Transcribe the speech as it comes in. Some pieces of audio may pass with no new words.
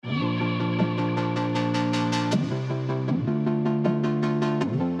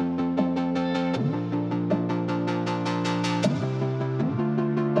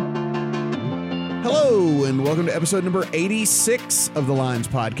and welcome to episode number 86 of the Lines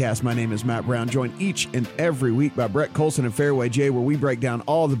Podcast. My name is Matt Brown, joined each and every week by Brett Colson and Fairway J, where we break down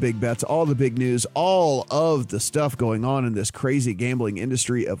all the big bets, all the big news, all of the stuff going on in this crazy gambling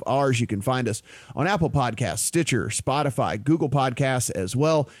industry of ours. You can find us on Apple Podcasts, Stitcher, Spotify, Google Podcasts as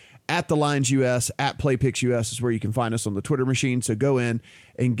well. At The Lines US, at PlayPicks US is where you can find us on the Twitter machine. So go in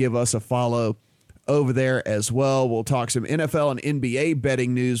and give us a follow over there as well. We'll talk some NFL and NBA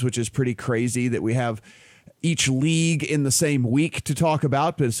betting news, which is pretty crazy that we have each league in the same week to talk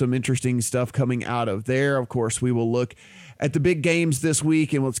about, but some interesting stuff coming out of there. Of course, we will look at the big games this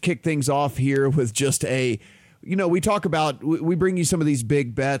week, and let's kick things off here with just we talk about, we bring you some of these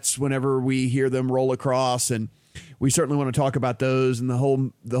big bets whenever we hear them roll across, and we certainly want to talk about those and the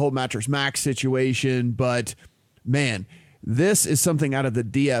whole Mattress Max situation. But man, this is something out of the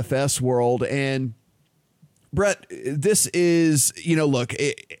DFS world. And Brett, this is, look,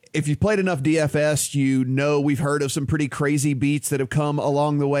 if you've played enough DFS, we've heard of some pretty crazy beats that have come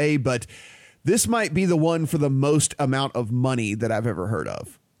along the way, but this might be the one for the most amount of money that I've ever heard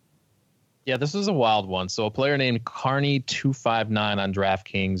of. Yeah, this is a wild one. So a player named Carney259 on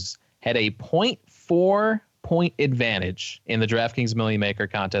DraftKings had a 0.4 point advantage in the DraftKings Million Maker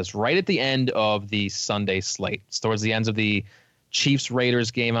contest right at the end of the Sunday slate. It's towards the end of the Chiefs-Raiders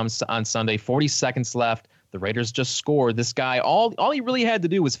game on Sunday, 40 seconds left. The Raiders just scored. This guy, all he really had to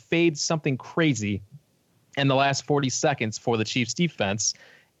do was fade something crazy in the last 40 seconds for the Chiefs defense,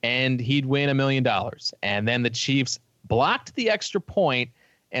 and he'd win $1 million. And then the Chiefs blocked the extra point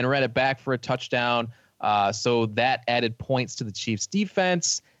and ran it back for a touchdown. So that added points to the Chiefs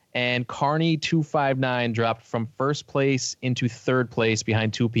defense. And Carney259 dropped from first place into third place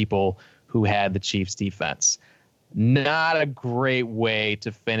behind two people who had the Chiefs defense. Not a great way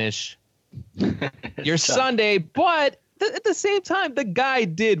to finish your Sunday, but at the same time, the guy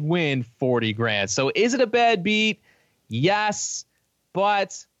did win 40 grand. So is it a bad beat? Yes,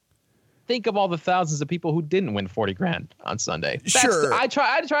 but think of all the thousands of people who didn't win 40 grand on Sunday. Sure. I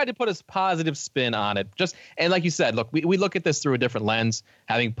tried to put a positive spin on it. And like you said, look, we look at this through a different lens,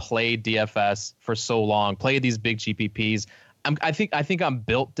 having played DFS for so long, played these big GPPs. I think I'm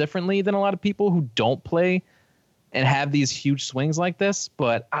built differently than a lot of people who don't play and have these huge swings like this.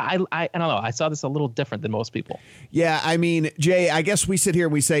 But I don't know. I saw this a little different than most people. Yeah, I mean, Jay, I guess we sit here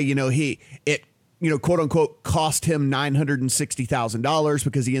and we say, quote unquote, cost him $960,000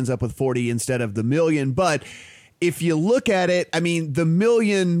 because he ends up with 40 instead of the million. But if you look at it, I mean, the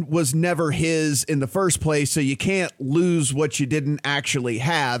million was never his in the first place, so you can't lose what you didn't actually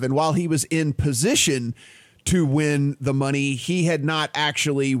have. And while he was in position to win the money, he had not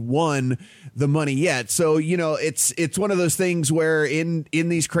actually won the money yet. So, it's one of those things where in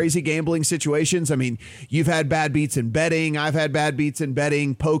these crazy gambling situations, I mean, you've had bad beats in betting. I've had bad beats in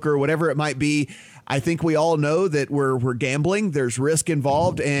betting, poker, whatever it might be. I think we all know that we're gambling. There's risk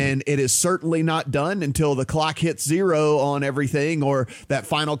involved, and it is certainly not done until the clock hits zero on everything, or that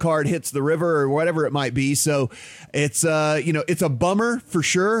final card hits the river, or whatever it might be. So it's it's a bummer for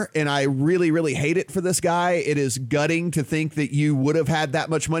sure, and I really, really hate it for this guy. It is gutting to think that you would have had that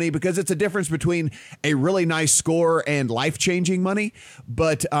much money, because it's a difference between a really nice score and life-changing money.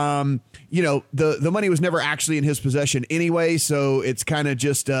 But the money was never actually in his possession anyway, so it's kind of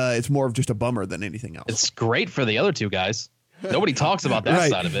just it's more of just a bummer than anything else. It's great for the other two guys. Nobody talks about that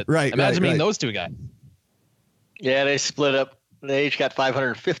side of it. Right. Imagine being those two guys. Yeah, they split up. They each got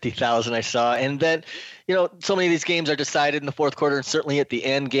 $550,000, I saw. And then, so many of these games are decided in the fourth quarter, and certainly at the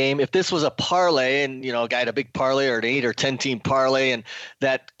end game. If this was a parlay and, a guy had a big parlay or an 8 or 10 team parlay, and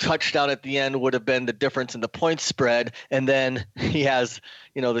that touchdown at the end would have been the difference in the point spread, and then he has,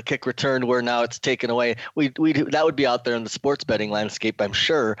 the kick returned where now it's taken away, that would be out there in the sports betting landscape, I'm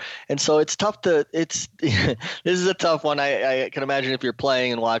sure. And so it's tough this is a tough one. I can imagine if you're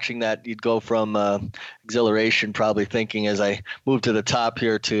playing and watching that, you'd go from exhilaration, probably thinking as I move to the top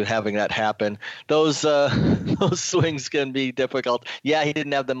here, to having that happen. Those swings can be difficult. Yeah, he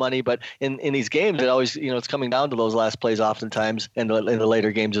didn't have the money, but in these games, it always, it's coming down to those last plays oftentimes, and in the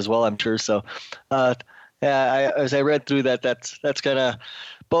later games as well, I'm sure. So, as I read through that's kind of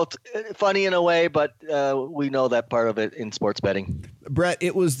both funny in a way, but we know that part of it in sports betting. Brett,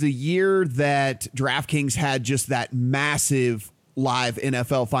 it was the year that DraftKings had just that massive live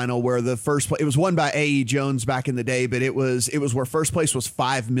NFL final where the first play, it was won by A.E. Jones back in the day, but it was where first place was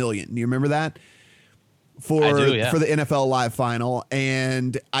 $5 million. Do you remember that? for the NFL Live Final,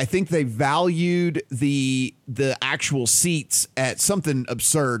 and I think they valued the actual seats at something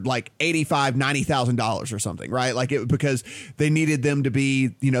absurd, like $85,000-$90,000 or something, right? Like because they needed them to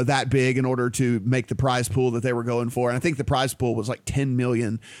be, you know, that big in order to make the prize pool that they were going for. And I think the prize pool was like 10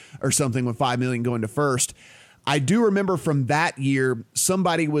 million or something, with 5 million going to first. I do remember from that year,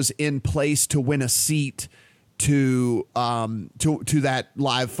 somebody was in place to win a seat to that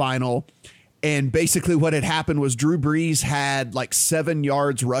Live Final. And basically what had happened was Drew Brees had like 7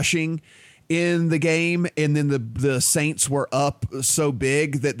 yards rushing in the game. And then the Saints were up so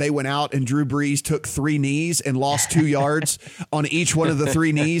big that they went out and Drew Brees took 3 knees and lost 2 yards on each one of the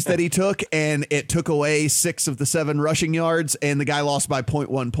 3 knees that he took. And it took away 6 of the 7 rushing yards. And the guy lost by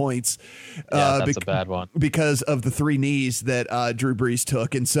 0.1 points. That's a bad one. Because of the 3 knees that Drew Brees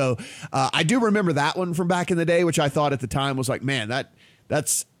took. And so I do remember that one from back in the day, which I thought at the time was like, man,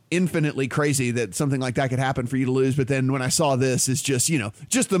 that's infinitely crazy that something like that could happen for you to lose. But then when I saw this, it's just, you know,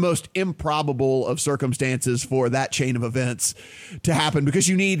 just the most improbable of circumstances for that chain of events to happen, because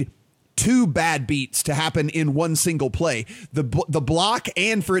you need 2 bad beats to happen in one single play, the block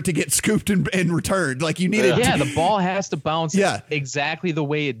and for it to get scooped and returned. Like you needed. Yeah, the ball has to bounce exactly the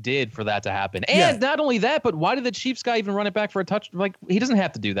way it did for that to happen. And not only that, but why did the Chiefs guy even run it back for a touch? Like he doesn't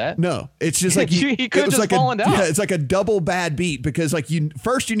have to do that. No, it's just like he could have just fallen down. Yeah, it's like a double bad beat, because like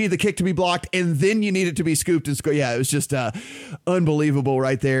first you need the kick to be blocked and then you need it to be scooped and scored. Yeah, it was just unbelievable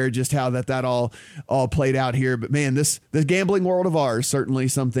right there, just how that all played out here. But man, the gambling world of ours, certainly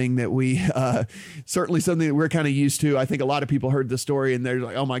something that we're kind of used to. I think a lot of people heard the story and they're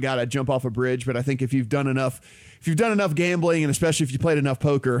like, oh my God, I'd jump off a bridge. But I think if you've done enough gambling, and especially if you played enough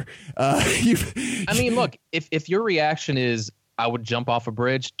poker, I mean, look, if your reaction is, I would jump off a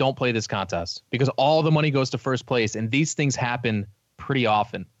bridge, don't play this contest, because all the money goes to first place. And these things happen pretty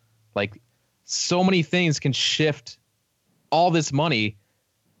often. Like so many things can shift all this money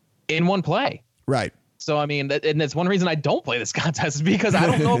in one play. Right. So, I mean, and that's one reason I don't play this contest, is because I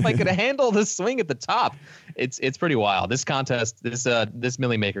don't know if I could handle this swing at the top. It's pretty wild. This contest, this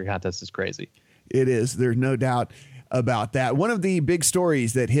Millie Maker contest is crazy. It is. There's no doubt about that. One of the big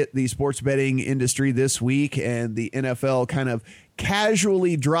stories that hit the sports betting industry this week, and the NFL kind of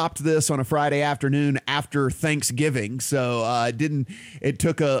casually dropped this on a Friday afternoon after Thanksgiving. So it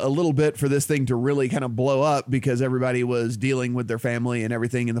took a little bit for this thing to really kind of blow up, because everybody was dealing with their family and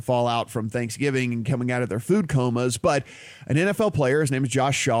everything in the fallout from Thanksgiving and coming out of their food comas. But an NFL player, his name is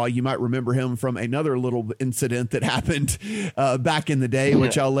Josh Shaw. You might remember him from another little incident that happened back in the day,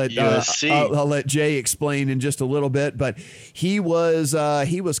 which I'll let Jay explain in just a little bit. But he was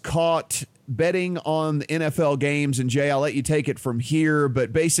caught betting on the NFL games, and Jay, I'll let you take it from here.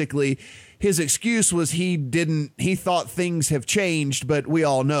 But basically his excuse was he thought things have changed, but we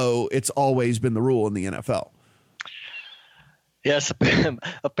all know it's always been the rule in the NFL. Yes,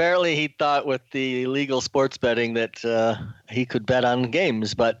 apparently he thought with the legal sports betting that he could bet on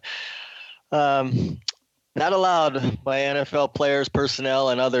games, but not allowed by NFL players, personnel,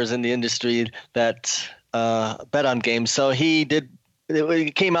 and others in the industry that bet on games. So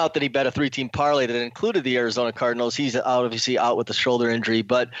it came out that he bet a 3-team parlay that included the Arizona Cardinals. He's obviously out with a shoulder injury.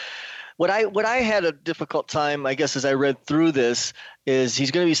 But what I had a difficult time, I guess, as I read through this, is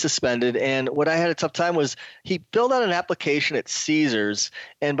he's going to be suspended. And what I had a tough time was he filled out an application at Caesars.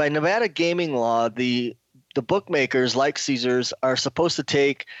 And by Nevada gaming law, the bookmakers, like Caesars, are supposed to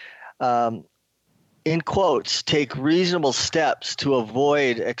take, in quotes, take reasonable steps to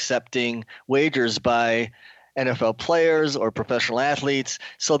avoid accepting wagers by NFL players or professional athletes.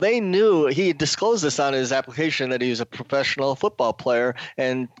 So they knew, he disclosed this on his application, that he was a professional football player,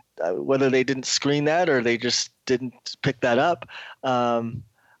 and whether they didn't screen that or they just didn't pick that up.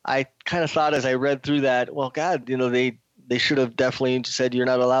 I kind of thought as I read through that, well, God, they should have definitely said you're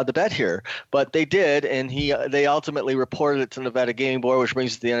not allowed to bet here, but they did, and they ultimately reported it to the Nevada Gaming Board, which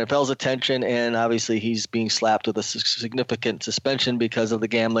brings the NFL's attention, and obviously he's being slapped with a significant suspension because of the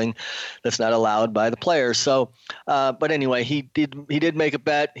gambling that's not allowed by the players. So, but anyway, he did make a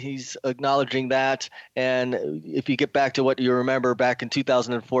bet. He's acknowledging that, and if you get back to what you remember, back in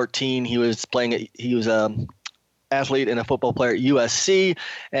 2014, he was athlete and a football player at USC,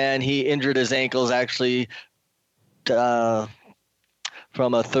 and he injured his ankles actually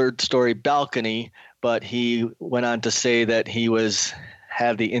from a third-story balcony, but he went on to say that he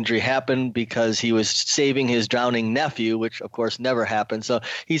had the injury happen because he was saving his drowning nephew, which of course never happened. So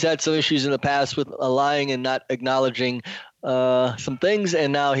he's had some issues in the past with lying and not acknowledging some things,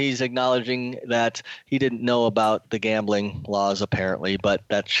 and now he's acknowledging that he didn't know about the gambling laws apparently, but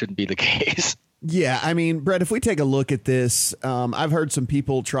that shouldn't be the case. Yeah, I mean, Brett, if we take a look at this, I've heard some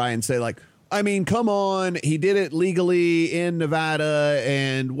people try and say like, I mean, come on. He did it legally in Nevada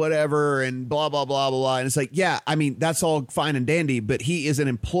and whatever and blah, blah, blah, blah, blah. And it's like, yeah, I mean, that's all fine and dandy, but he is an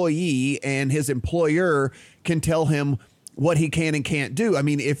employee and his employer can tell him what he can and can't do. I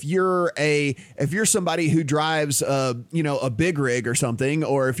mean, if you're somebody who drives a big rig or something,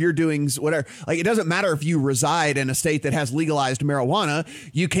 or if you're doing whatever, like, it doesn't matter if you reside in a state that has legalized marijuana,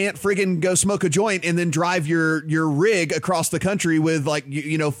 you can't friggin' go smoke a joint and then drive your rig across the country with like,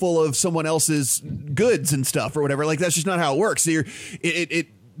 full of someone else's goods and stuff or whatever. Like, that's just not how it works. So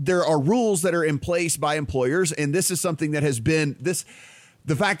there are rules that are in place by employers. And this is something that has been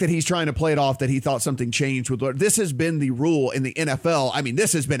the fact that he's trying to play it off that he thought something changed with this has been the rule in the NFL. I mean,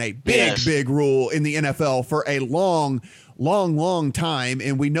 this has been a big rule in the NFL for a long time.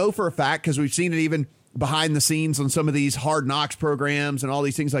 And we know for a fact, because we've seen it even behind the scenes on some of these Hard Knocks programs and all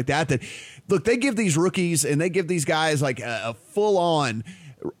these things like that look, they give these rookies and they give these guys like a full on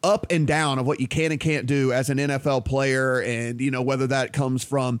up and down of what you can and can't do as an NFL player. And, whether that comes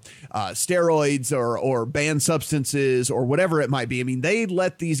from steroids or banned substances or whatever it might be. I mean, they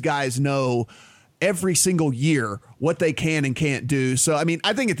let these guys know every single year what they can and can't do. So, I mean,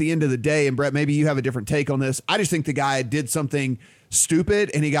 I think at the end of the day, and Brett, maybe you have a different take on this, I just think the guy did something stupid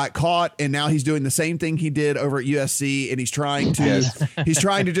and he got caught, and now he's doing the same thing he did over at USC, and he's trying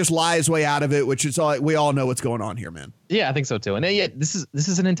to just lie his way out of it, which is all we all know what's going on here, man. Yeah, I think so too. And yeah, this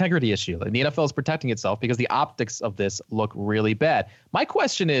is an integrity issue. Like, the NFL is protecting itself because the optics of this look really bad. My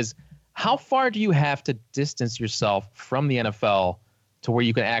question is, how far do you have to distance yourself from the NFL to where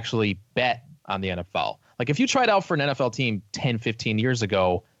you can actually bet on the NFL? Like, if you tried out for an NFL team 10, 15 years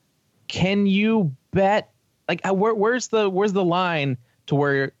ago, can you bet? Like, where's the line to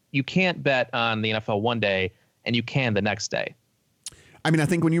where you can't bet on the NFL one day and you can the next day? I mean, I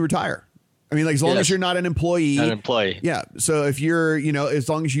think when you retire. I mean, like, as long as you're not an employee. Yeah. So if you're, as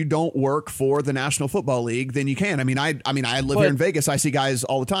long as you don't work for the National Football League, then you can. I mean, I live here in Vegas. I see guys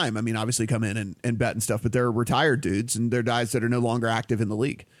all the time. I mean, obviously come in and bet and stuff, but they're retired dudes and they're guys that are no longer active in the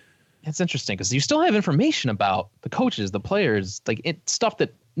league. It's interesting because you still have information about the coaches, the players, like stuff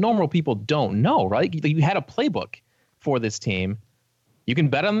that normal people don't know, right? You had a playbook for this team. You can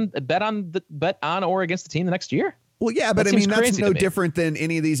bet on or against the team the next year. Well, yeah, but I mean, that's no different than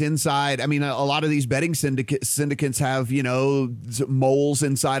any of these inside. I mean, a lot of these betting syndicates have, moles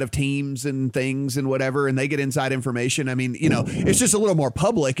inside of teams and things and whatever, and they get inside information. I mean, it's just a little more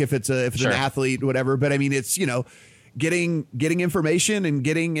public if it's an athlete, whatever. But I mean, it's, getting information and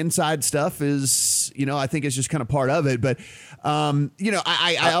getting inside stuff is, I think is just kind of part of it. But,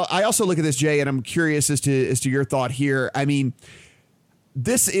 I also look at this, Jay, and I'm curious as to your thought here. I mean,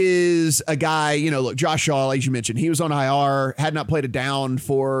 this is a guy, look, Josh Shaw, as you mentioned, he was on IR, had not played a down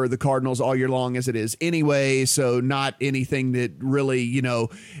for the Cardinals all year long as it is anyway. So not anything that really,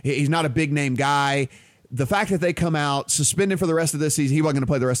 he's not a big name guy. The fact that they come out, suspend him for the rest of this season, he wasn't going to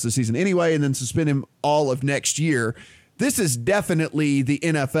play the rest of the season anyway, and then suspend him all of next year. This is definitely the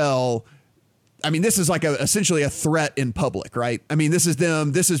NFL. I mean, this is like essentially a threat in public, right? I mean, this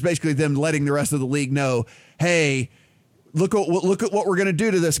is basically them letting the rest of the league know, hey, look at what we're going to do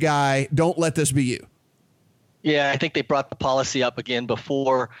to this guy. Don't let this be you. Yeah, I think they brought the policy up again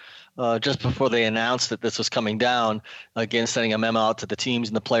just before they announced that this was coming down, again, sending a memo out to the teams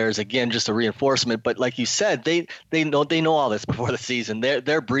and the players, again, just a reinforcement. But like you said, they know all this before the season.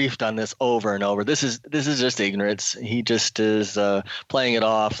 They're briefed on this over and over. This is just ignorance. He just is playing it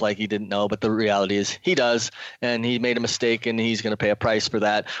off like he didn't know, but the reality is he does, and he made a mistake, and he's going to pay a price for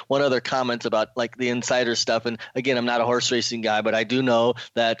that. One other comment about like the insider stuff, and again, I'm not a horse racing guy, but I do know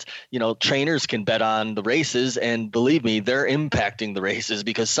that trainers can bet on the races, and believe me, they're impacting the races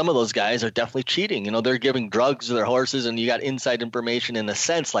because some of those guys are definitely cheating. They're giving drugs to their horses, and you got inside information in a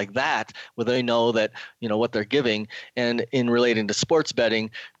sense like that, where they know that, what they're giving. And in relating to sports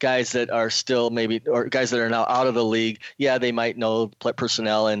betting, guys that are still or guys that are now out of the league, yeah, they might know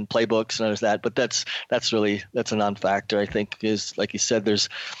personnel and playbooks and others that, but that's a non-factor. I think is, like you said, there's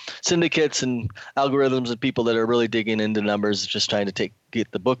syndicates and algorithms and people that are really digging into numbers, just trying to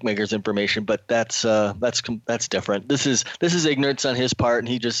get the bookmakers information, but that's different. This is ignorance on his part, and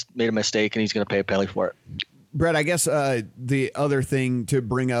he just made a mistake, and he's going to pay a penalty for it. Brett, I guess the other thing to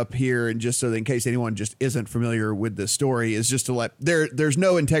bring up here, and just so that in case anyone just isn't familiar with this story, is just to let there's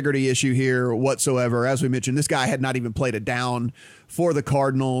no integrity issue here whatsoever. As we mentioned, this guy had not even played a down for the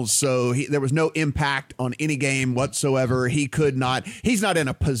Cardinals, so there was no impact on any game whatsoever. He's not in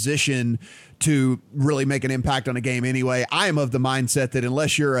a position to really make an impact on a game anyway. I am of the mindset that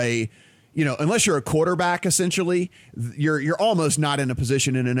unless you're a unless you're a quarterback, essentially, you're almost not in a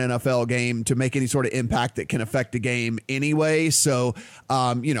position in an NFL game to make any sort of impact that can affect the game anyway. So,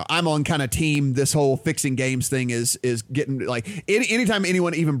 I'm on kind of team. This whole fixing games thing is getting like anytime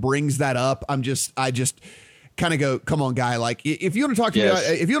anyone even brings that up, I just kind of go, come on, guy. Like, if you want to talk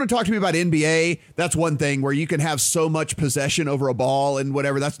to me about NBA, that's one thing where you can have so much possession over a ball and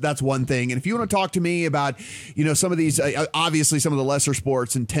whatever. That's one thing. And if you want to talk to me about, some of these, obviously some of the lesser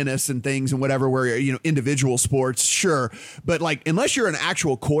sports and tennis and things and whatever, where, individual sports, sure. But like, unless you're an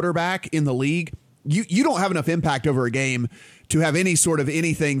actual quarterback in the league, you don't have enough impact over a game to have any sort of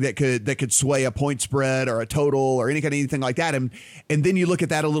anything that could sway a point spread or a total or anything like that. And then you look at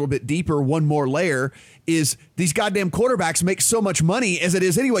that a little bit deeper. One more layer is these goddamn quarterbacks make so much money as it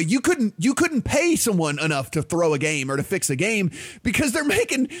is anyway. You couldn't pay someone enough to throw a game or to fix a game because they're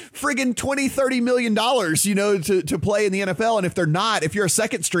making friggin' $20-30 million, to play in the NFL. And if you're a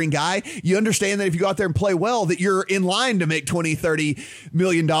second string guy, you understand that if you go out there and play well, that you're in line to make $20-30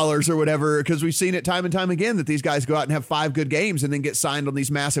 million or whatever, because we've seen it time and time again that these guys go out and have 5 good games and then get signed on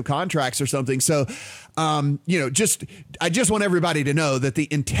these massive contracts or something. So, I just want everybody to know that the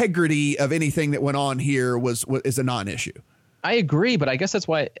integrity of anything that went on here is a non-issue. I agree, but I guess that's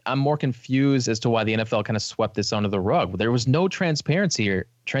why I'm more confused as to why the NFL kind of swept this under the rug. There was no transparency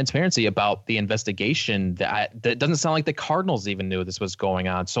about the investigation. That doesn't sound like the Cardinals even knew this was going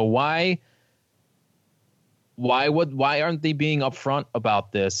on. So why aren't they being upfront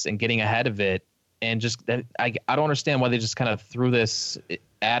about this and getting ahead of it? And just I don't understand why they just kind of threw this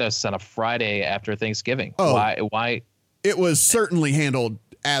at us on a Friday after Thanksgiving. Oh, why? It was certainly handled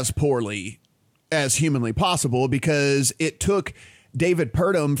as poorly as humanly possible, because it took David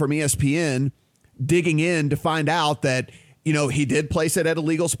Purdom from ESPN digging in to find out that, he did place it at a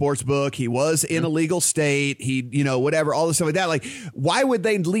legal sports book. He was in a legal state. He, whatever, all this stuff like that. Like, why would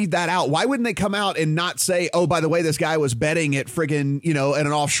they leave that out? Why wouldn't they come out and not say, oh, by the way, this guy was betting at friggin', at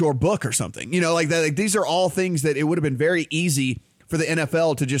an offshore book or something, like that. Like, these are all things that it would have been very easy for the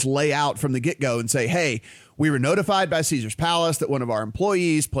NFL to just lay out from the get-go and say, hey, we were notified by Caesars Palace that one of our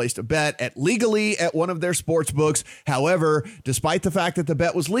employees placed a bet legally at one of their sports books. However, despite the fact that the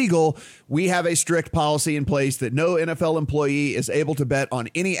bet was legal, we have a strict policy in place that no NFL employee is able to bet on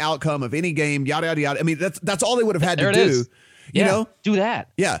any outcome of any game, yada, yada, yada. I mean, that's all they would have had to do. Do that.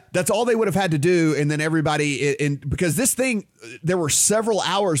 Yeah, that's all they would have had to do. And then everybody, because this thing, there were several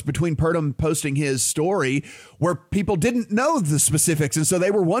hours between Purdom posting his story where people didn't know the specifics. And so they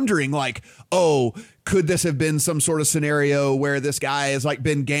were wondering, like, oh, could this have been some sort of scenario where this guy has like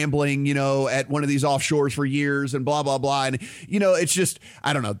been gambling, at one of these offshores for years and blah, blah, blah. And, it's just,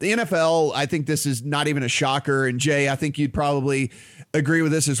 I don't know. The NFL, I think this is not even a shocker. And Jay, I think you'd probably agree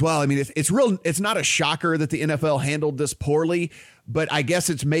with this as well. I mean, it's not a shocker that the NFL handled this poorly, but I guess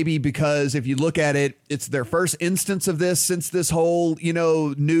it's maybe because if you look at it, it's their first instance of this since this whole,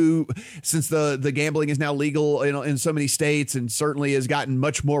 since the gambling is now legal, in so many states, and certainly has gotten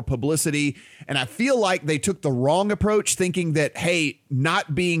much more publicity. And I feel like they took the wrong approach, thinking that, hey,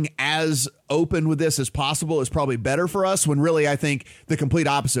 not being as open with this as possible is probably better for us, when really I think the complete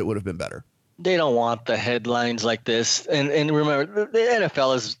opposite would have been better. They don't want the headlines like this. And remember, the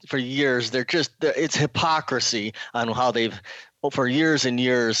NFL is, for years, it's hypocrisy on how they've, for years and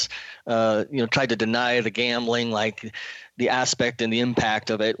years, tried to deny the gambling, like the aspect and the impact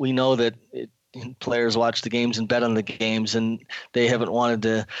of it. We know that players watch the games and bet on the games, and they haven't wanted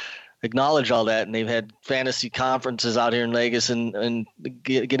to acknowledge all that. And they've had fantasy conferences out here in Vegas and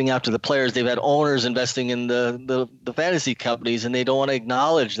getting after the players. They've had owners investing in the fantasy companies, and they don't want to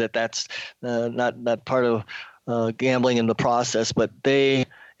acknowledge that that's not part of gambling in the process. But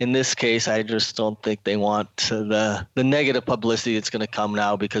in this case, I just don't think they want the negative publicity that's going to come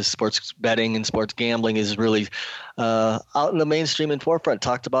now, because sports betting and sports gambling is really out in the mainstream and forefront,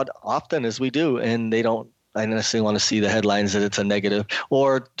 talked about often as we do, and they don't necessarily want to see the headlines that it's a negative,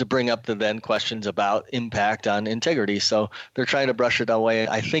 or to bring up the then questions about impact on integrity. So they're trying to brush it away,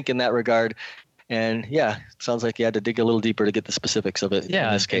 I think, in that regard. And yeah, it sounds like you had to dig a little deeper to get the specifics of it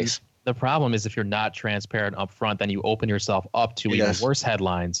in this case. The problem is, if you're not transparent up front, then you open yourself up to even worse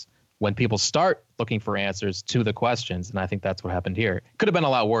headlines when people start looking for answers to the questions. And I think that's what happened here. It could have been a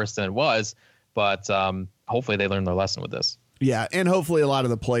lot worse than it was, but hopefully they learned their lesson with this. Yeah, and hopefully a lot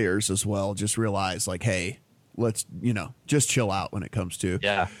of the players as well just realize, like, hey, let's, just chill out when it comes to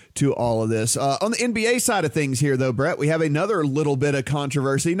all of this. On the NBA side of things here, though, Brett, we have another little bit of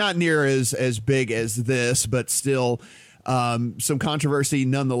controversy, not near as big as this, but still Some controversy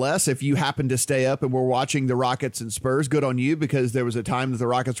nonetheless. If you happen to stay up and were watching the Rockets and Spurs, good on you, because there was a time that the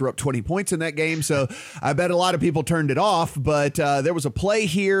Rockets were up 20 points in that game. So I bet a lot of people turned it off. But there was a play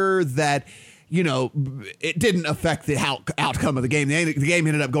here that, it didn't affect the outcome of the game. The game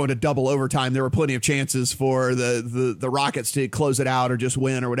ended up going to double overtime. There were plenty of chances for the Rockets to close it out or just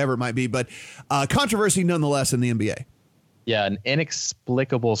win or whatever it might be. But controversy nonetheless in the NBA. Yeah, an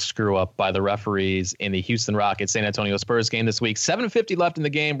inexplicable screw up by the referees in the Houston Rockets San Antonio Spurs game this week. 7:50 left in the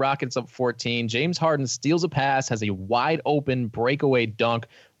game. Rockets up 14. James Harden steals a pass, has a wide open breakaway dunk,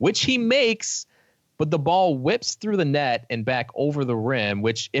 which he makes, but the ball whips through the net and back over the rim,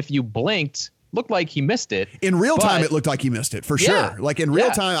 which if you blinked, looked like he missed it. In real time, it looked like he missed it, for sure. Like in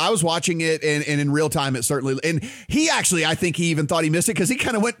real time, I was watching it, and in real time, it certainly. And he actually, I think he even thought he missed it because he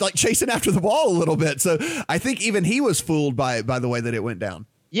kind of went like chasing after the ball a little bit. So I think even he was fooled by the way that it went down.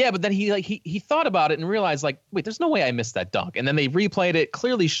 Yeah, but then he thought about it and realized, like, wait, there's no way I missed that dunk. And then they replayed it,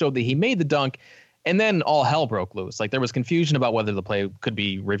 clearly showed that he made the dunk. And then all hell broke loose. Like, there was confusion about whether the play could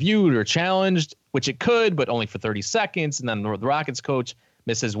be reviewed or challenged, which it could, but only for 30 seconds. And then the Rockets coach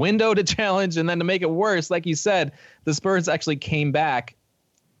missed his window to challenge. And then to make it worse, like you said, the Spurs actually came back,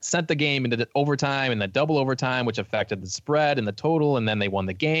 sent the game into the overtime and the double overtime, which affected the spread and the total. And then they won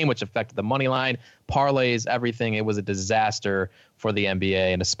the game, which affected the money line, parlays, everything. It was a disaster for the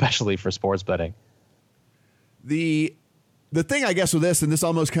NBA and especially for sports betting. The thing, I guess, with this, and this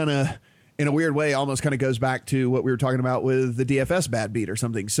almost kind of, in a weird way, almost kind of goes back to what we were talking about with the DFS bad beat or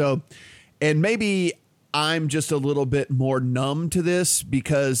something. So, and maybe I'm just a little bit more numb to this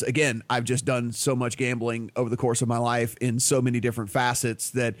because, again, I've just done so much gambling over the course of my life in so many different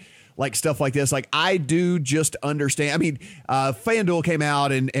facets that, like, stuff like this, like, I do just understand. I mean, FanDuel came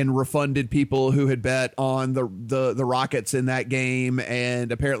out and refunded people who had bet on the Rockets in that game,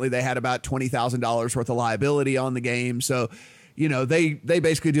 and apparently they had about $20,000 worth of liability on the game. So, they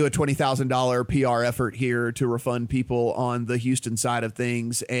basically do a $20,000 PR effort here to refund people on the Houston side of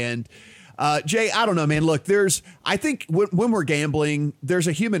things. And Jay, I don't know, man. Look, I think when we're gambling, there's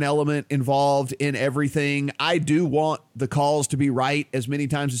a human element involved in everything. I do want the calls to be right as many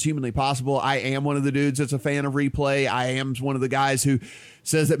times as humanly possible. I am one of the dudes that's a fan of replay. I am one of the guys who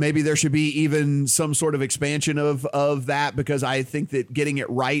says that maybe there should be even some sort of expansion of that, because I think that getting it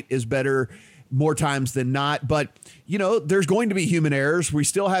right is better more times than not. But, there's going to be human errors. We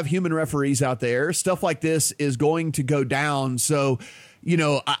still have human referees out there. Stuff like this is going to go down. So,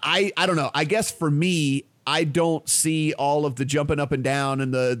 I don't know. I guess for me, I don't see all of the jumping up and down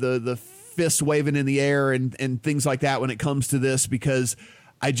and the fists waving in the air and things like that when it comes to this, because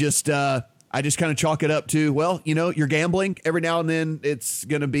I just kind of chalk it up to, well, you're gambling. Every now and then it's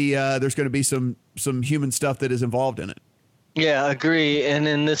going to be there's going to be some human stuff that is involved in it. Yeah, I agree. And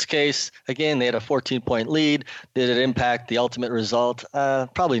in this case, again, they had a 14-point lead. Did it impact the ultimate result?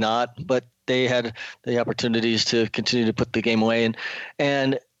 Probably not, but they had the opportunities to continue to put the game away.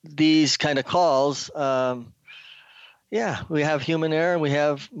 And these kind of calls, we have human error and we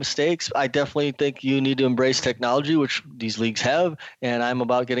have mistakes. I definitely think you need to embrace technology, which these leagues have, and I'm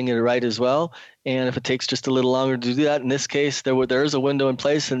about getting it right as well. And if it takes just a little longer to do that, in this case, there is a window in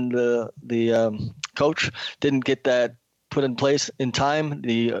place, and the coach didn't get that put in place in time.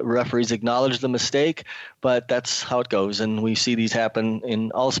 The referees acknowledged the mistake, but that's how it goes. And we see these happen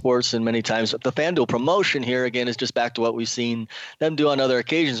in all sports and many times. The FanDuel promotion here, again, is just back to what we've seen them do on other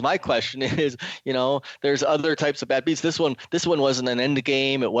occasions. My question is, there's other types of bad beats. This one wasn't an end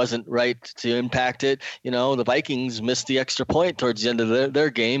game. It wasn't right to impact it. The Vikings missed the extra point towards the end of their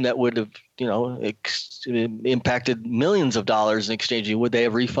game that would have, impacted millions of dollars in exchanging. Would they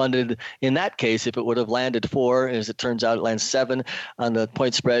have refunded in that case if it would have landed 4? As it turns out, it lands 7 on the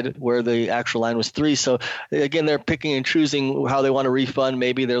point spread where the actual line was 3. So again, they're picking and choosing how they want to refund.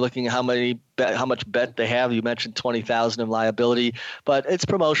 Maybe they're looking at how much bet they have. You mentioned 20,000 of liability, but it's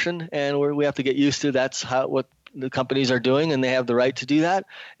promotion, and we have to get used to. That's what the companies are doing, and they have the right to do that.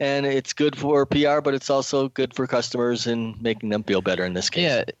 And it's good for PR, but it's also good for customers and making them feel better in this case.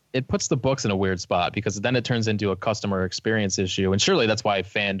 Yeah, it puts the books in a weird spot because then it turns into a customer experience issue. And surely that's why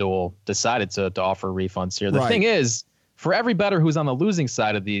FanDuel decided to offer refunds here. The thing is, for every bettor who's on the losing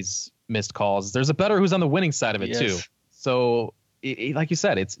side of these missed calls, there's a bettor who's on the winning side of it too. So like you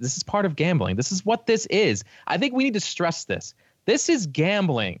said, this is part of gambling. This is what this is. I think we need to stress this. This is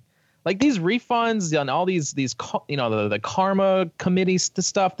gambling. Like these refunds and all these the karma committees to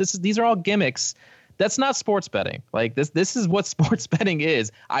stuff. These are all gimmicks. That's not sports betting. Like this is what sports betting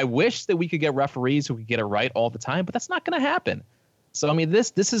is. I wish that we could get referees who could get it right all the time, but that's not going to happen. So, I mean,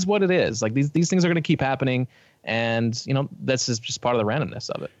 this is what it is. Like these things are going to keep happening. And, this is just part of the randomness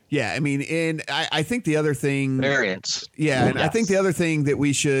of it. Yeah. I mean, and I think the other thing. Variance. Yeah. And yes. I think the other thing that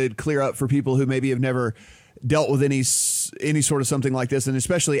we should clear up for people who maybe have never dealt with any sort of something like this, and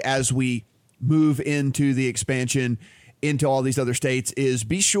especially as we move into the expansion into all these other states, is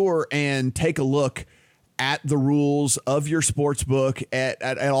be sure and take a look at the rules of your sports book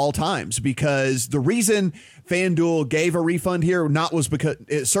at all times, because the reason FanDuel gave a refund here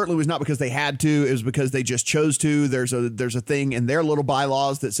it certainly was not because they had to. It was because they just chose to. There's a thing in their little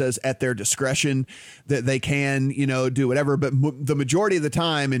bylaws that says at their discretion that they can, do whatever. But the majority of the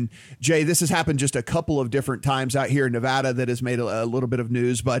time, and Jay, this has happened just a couple of different times out here in Nevada that has made a little bit of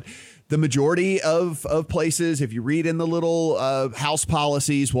news, but the majority of places, if you read in the little house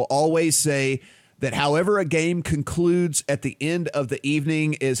policies, will always say that however a game concludes at the end of the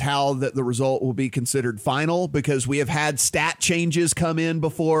evening is how the result will be considered final, because we have had stat changes come in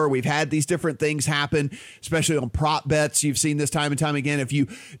before. We've had these different things happen, especially on prop bets. You've seen this time and time again. If you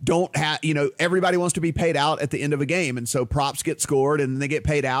don't have, everybody wants to be paid out at the end of a game. And so props get scored and they get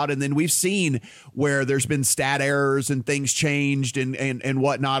paid out. And then we've seen where there's been stat errors and things changed and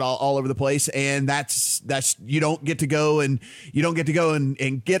whatnot all over the place. And that's you don't get to go and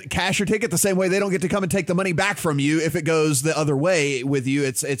get cash your ticket the same way they don't get to come and take the money back from you if it goes the other way with you.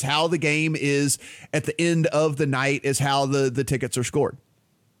 It's how the game is at the end of the night is how the tickets are scored.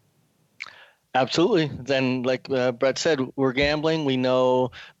 Absolutely. Then, like Brett said, we're gambling. We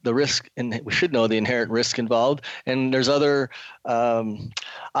know the risk, and we should know the inherent risk involved. And there's other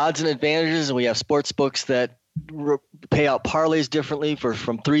odds and advantages, and we have sports books that pay out parlays differently for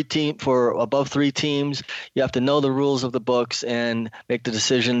above 3 teams. You have to know the rules of the books and make the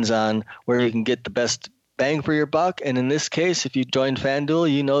decisions on where you can get the best bang for your buck. And in this case, if you join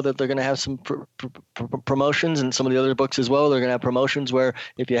FanDuel, you know that they're going to have some promotions, and some of the other books as well. They're going to have promotions where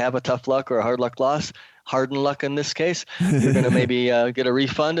if you have a tough luck or a hard luck in this case, you're going to maybe get a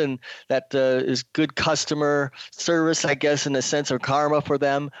refund, and that is good customer service, I guess, in a sense, or karma for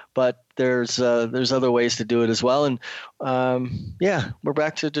them. But there's other ways to do it as well. And we're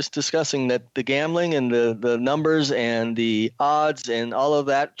back to just discussing that the gambling and the numbers and the odds and all of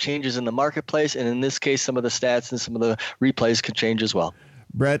that changes in the marketplace. And in this case, some of the stats and some of the replays could change as well.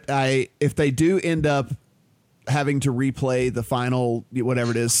 Brett, if they do end up having to replay the final,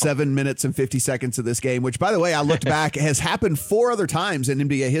 whatever it is, 7 minutes and 50 seconds of this game, which, by the way, I looked back, has happened 4 other times in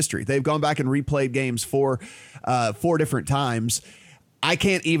NBA history. They've gone back and replayed games 4 different times. I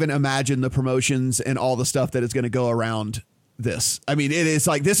can't even imagine the promotions and all the stuff that is going to go around this. I mean, it is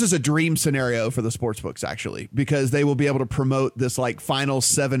like, this is a dream scenario for the sports books, actually, because they will be able to promote this like final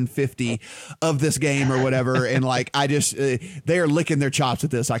 750 of this game or whatever. And like, they are licking their chops at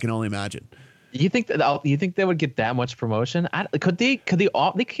this. I can only imagine. You think they would get that much promotion? They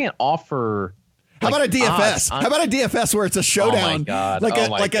can't offer. How about a DFS? How about a DFS where it's a showdown? Oh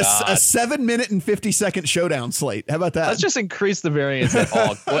my God. A 7 minute and 50 second showdown slate. How about that? Let's just increase the variance at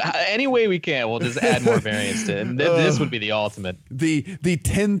all. Any way we can, we'll just add more variance to it. This would be the ultimate. The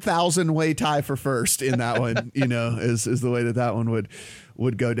 10,000 way tie for first in that one, is the way that one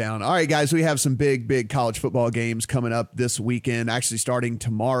would go down. All right, guys, we have some big college football games coming up this weekend, actually starting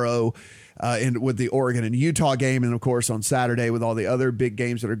tomorrow. With the Oregon and Utah game, and of course on Saturday with all the other big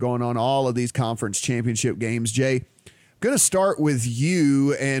games that are going on, all of these conference championship games. Jay, I'm going to start with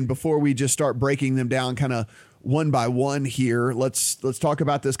you, and before we just start breaking them down kind of one by one here, let's talk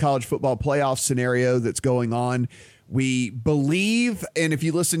about this college football playoff scenario that's going on. We believe, and if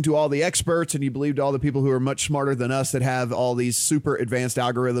you listen to all the experts and you believe to all the people who are much smarter than us that have all these super advanced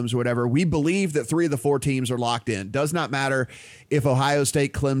algorithms or whatever, we believe that 3 of the 4 teams are locked in. Does not matter if Ohio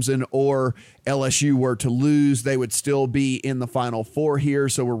State, Clemson, or LSU were to lose, they would still be in the Final Four here.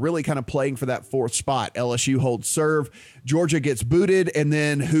 So we're really kind of playing for that 4th spot. LSU holds serve, Georgia gets booted, and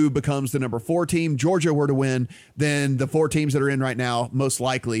then who becomes the number 4 team? Georgia were to win, then the 4 teams that are in right now most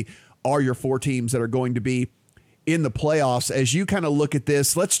likely are your 4 teams that are going to be in the playoffs. As you kind of look at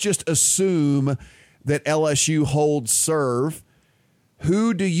this, let's just assume that LSU holds serve.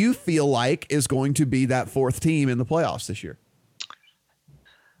 Who do you feel like is going to be that 4th team in the playoffs this year?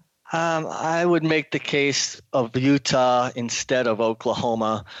 I would make the case of Utah instead of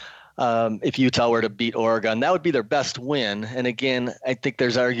Oklahoma. If Utah were to beat Oregon, that would be their best win. And again, I think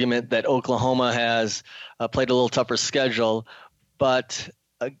there's argument that Oklahoma has played a little tougher schedule, but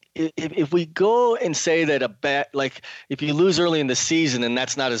if we go and say that if you lose early in the season and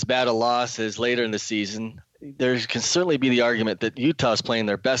that's not as bad a loss as later in the season, there can certainly be the argument that Utah's playing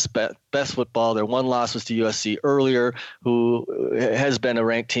their best football. Their one loss was to USC earlier, who has been a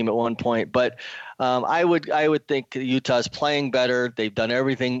ranked team at one point. But I would think Utah's playing better. They've done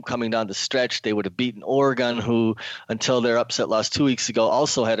everything coming down the stretch. They would have beaten Oregon, who until their upset loss 2 weeks ago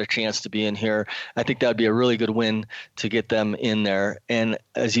also had a chance to be in here. I think that would be a really good win to get them in there. And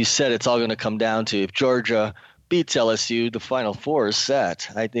as you said, it's all going to come down to if Georgia beats LSU, the Final Four is set.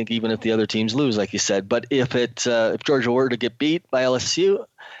 I think even if the other teams lose, like you said. But if Georgia were to get beat by LSU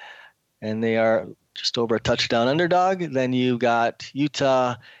and they are just over a touchdown underdog, then you got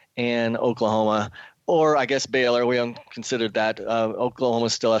Utah and Oklahoma, or I guess Baylor. We haven't considered that. Oklahoma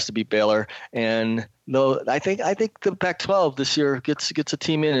still has to beat Baylor, and though I think the Pac-12 this year gets a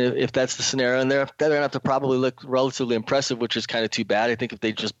team in if that's the scenario, and they're going to have to probably look relatively impressive, which is kind of too bad. I think if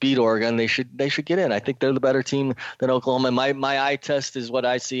they just beat Oregon, they should get in. I think they're the better team than Oklahoma. My eye test is what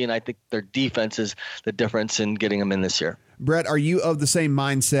I see, and I think their defense is the difference in getting them in this year. Brett, are you of the same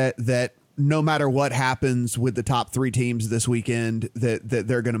mindset that no matter what happens with the top three teams this weekend, that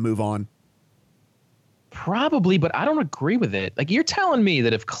they're going to move on? Probably, but I don't agree with it. Like, you're telling me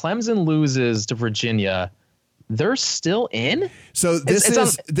that if Clemson loses to Virginia, they're still in? So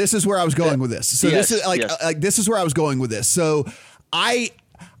this is where I was going with this. So yes, this is this is where I was going with this. So I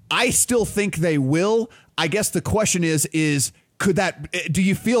still think they will. I guess the question is do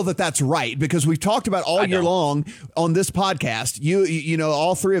you feel that that's right? Because we've talked about all year long on this podcast, you know,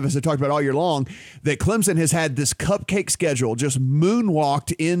 all three of us have talked about all year long that Clemson has had this cupcake schedule, just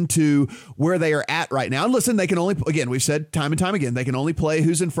moonwalked into where they are at right now. And listen, they can only, again, we've said time and time again, they can only play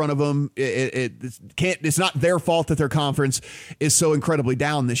who's in front of them. It's not their fault that their conference is so incredibly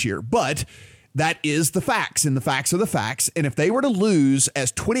down this year, but that is the facts, and the facts are the facts. And if they were to lose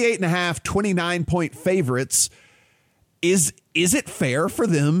as 28.5, 29-point favorites, is it fair for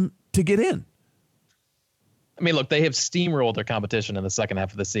them to get in? I mean, look, they have steamrolled their competition in the second half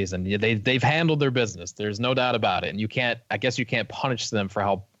of the season. They've handled their business. There's no doubt about it. And I guess you can't punish them for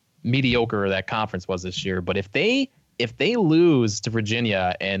how mediocre that conference was this year. But if they lose to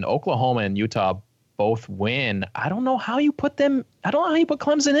Virginia and Oklahoma and Utah both win, I don't know how you put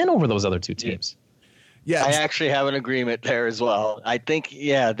Clemson in over those other two teams. Yeah, I actually have an agreement there as well. I think,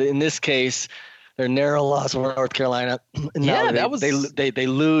 in this case, their narrow loss over North Carolina. They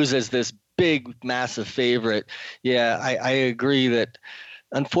lose as this big, massive favorite. Yeah, I agree that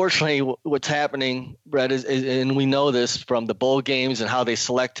unfortunately what's happening, Brett, is, and we know this from the bowl games and how they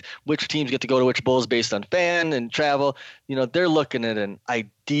select which teams get to go to which bowls based on fan and travel. You know, they're looking at an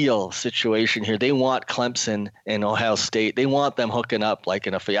ideal situation here. They want Clemson and Ohio State. They want them hooking up like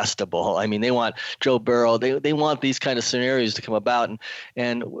in a Fiesta Bowl. I mean, they want Joe Burrow. They want these kind of scenarios to come about,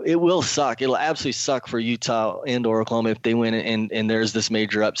 and it will suck. It'll absolutely suck for Utah and Oklahoma if they win and there's this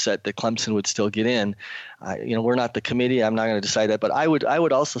major upset that Clemson would still get in. We're not the committee. I'm not going to decide that, but I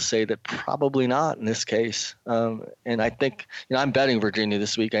would also say that probably not in this case. And I think I'm betting Virginia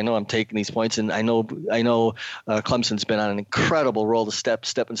this week. I know I'm taking these points, and I know Clemson's been on an incredible roll to step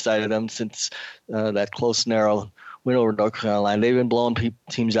inside of them since that close, narrow win over North Carolina. They've been blowing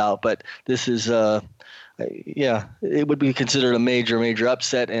teams out, but this is it would be considered a major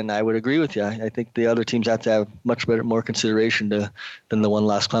upset, and I would agree with you. I think the other teams have to have much more consideration than the one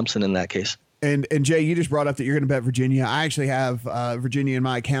last Clemson in that case. And Jay, you just brought up that you're going to bet Virginia. I actually have Virginia in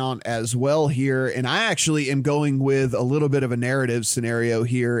my account as well here, and I actually am going with a little bit of a narrative scenario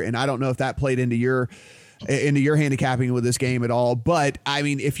here, and I don't know if that played into your handicapping with this game at all. But I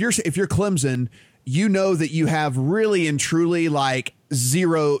mean, if you're Clemson, you know that you have really and truly like it's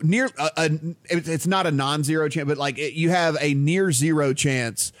not a non-zero chance, but like you have a near zero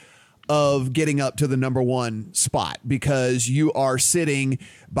chance of getting up to the number one spot because you are sitting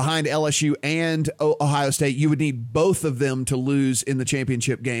behind LSU and Ohio State. You would need both of them to lose in the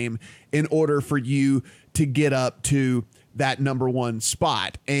championship game in order for you to get up to that number one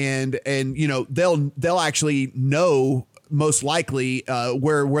spot. And they'll actually know most likely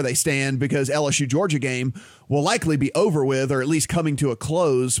where they stand because LSU Georgia game will likely be over with, or at least coming to a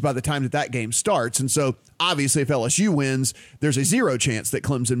close by the time that game starts. And so obviously if LSU wins, there's a zero chance that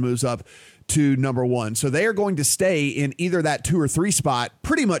Clemson moves up to number one. So they are going to stay in either that 2 or 3 spot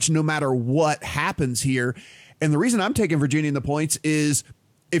pretty much no matter what happens here. And the reason I'm taking Virginia in the points is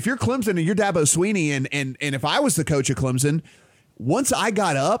if you're Clemson and you're Dabo Swinney, and if I was the coach of Clemson, once I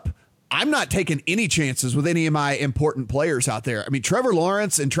got up, I'm not taking any chances with any of my important players out there. I mean, Trevor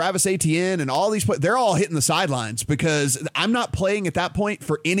Lawrence and Travis Etienne and all these, they're all hitting the sidelines because I'm not playing at that point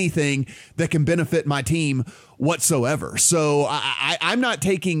for anything that can benefit my team whatsoever. So I'm not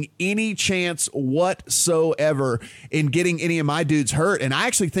taking any chance whatsoever in getting any of my dudes hurt. And I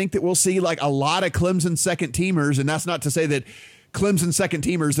actually think that we'll see like a lot of Clemson second teamers. And that's not to say that Clemson second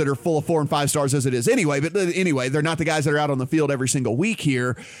teamers that are full of 4 and 5 stars as it is anyway. But anyway, they're not the guys that are out on the field every single week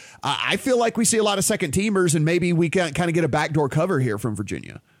here. I feel like we see a lot of second teamers, and maybe we can kind of get a backdoor cover here from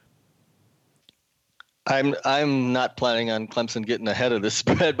Virginia. I'm not planning on Clemson getting ahead of the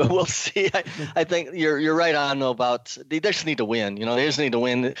spread, but we'll see. I think you're right on though about they just need to win. They just need to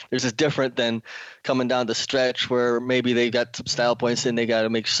win. There's is different than coming down the stretch where maybe they got some style points and they got to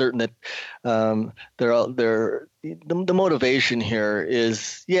make certain that the motivation here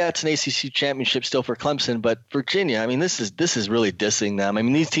is, it's an ACC championship still for Clemson, but Virginia, I mean, this is really dissing them. I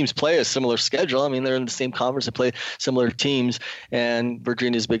mean, these teams play a similar schedule. I mean, they're in the same conference, they play similar teams, and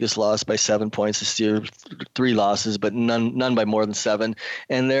Virginia's biggest loss by 7 points this year, 3 losses, but none by more than 7,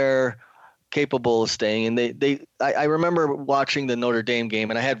 and they're capable of staying. And I remember watching the Notre Dame game,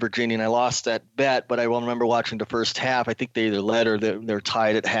 and I had Virginia, and I lost that bet, but I will remember watching the first half. I think they either led or they're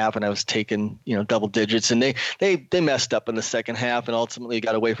tied at half, and I was taking double digits, and they messed up in the second half and ultimately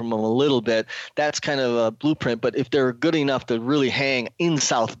got away from them a little bit. That's kind of a blueprint. But if they're good enough to really hang in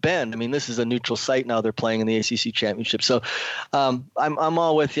South Bend, I mean, this is a neutral site now. They're playing in the ACC championship, so I'm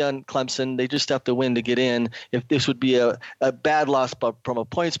all with you on Clemson. They just have to win to get in. If this would be a bad loss from a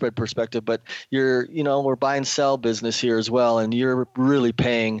point spread perspective, but we're buy and sell business here as well, and you're really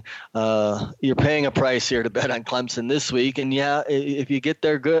paying a price here to bet on Clemson this week. And if you get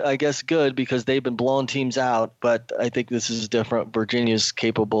there, good, I guess good, because they've been blowing teams out. But I think this is different. Virginia's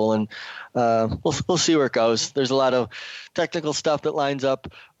capable, and we'll see where it goes. There's a lot of technical stuff that lines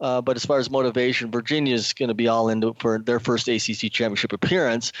up, but as far as motivation, Virginia's going to be all into for their first ACC championship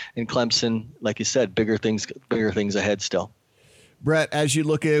appearance, and Clemson, like you said, bigger things ahead still. Brett, as you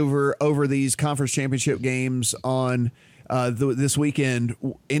look over these conference championship games on this weekend,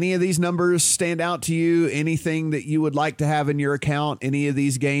 any of these numbers stand out to you? Anything that you would like to have in your account? Any of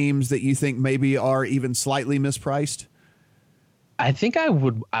these games that you think maybe are even slightly mispriced? I think I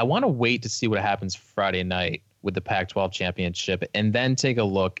want to wait to see what happens Friday night with the Pac-12 championship and then take a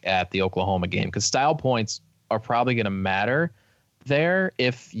look at the Oklahoma game, because style points are probably going to matter there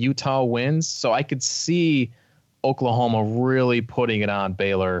if Utah wins. So I could see Oklahoma really putting it on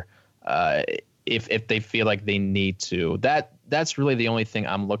Baylor if they feel like they need to. That's really the only thing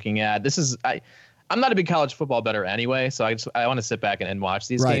I'm looking at. I'm not a big college football bettor anyway, so I want to sit back and watch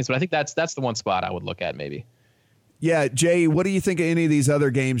these games. But I think that's the one spot I would look at maybe. Yeah, Jay, what do you think of any of these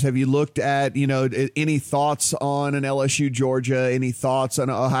other games? Have you looked at, any thoughts on an LSU Georgia? Any thoughts on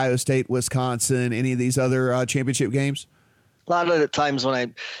Ohio State Wisconsin? Any of these other championship games? A lot of the times when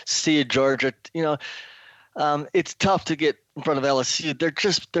I see a Georgia, it's tough to get in front of LSU.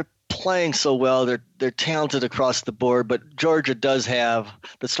 They're playing so well. They're talented across the board, but Georgia does have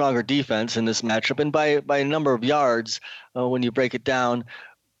the stronger defense in this matchup, and by a number of yards when you break it down.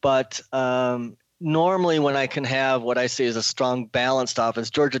 But normally when I can have what I say is a strong balanced offense,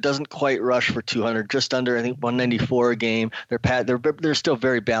 Georgia doesn't quite rush for 200, just under, I think, 194 a game. They're still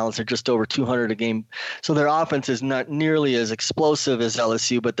very balanced. They're just over 200 a game. So their offense is not nearly as explosive as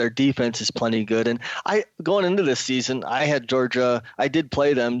LSU, but their defense is plenty good. And going into this season, I had Georgia, I did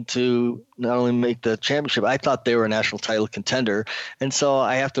play them to not only make the championship, I thought they were a national title contender. And so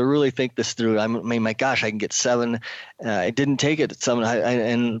I have to really think this through. I mean, my gosh, I can get 7. I didn't take it at 7,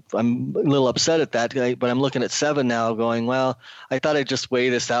 and I'm a little upset at that, but I'm looking at 7 now going, well, I thought I'd just weigh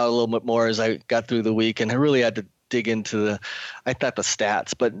this out a little bit more as I got through the week, and I really had to dig into the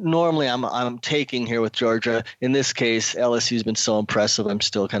stats. But normally I'm taking here with Georgia. In this case, LSU's been so impressive, I'm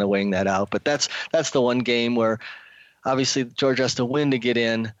still kind of weighing that out. But that's the one game where obviously Georgia has to win to get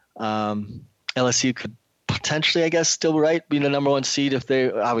in. LSU could potentially, I guess, still be the number 1 seed if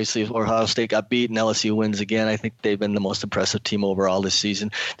Ohio State got beat and LSU wins again. I think they've been the most impressive team overall this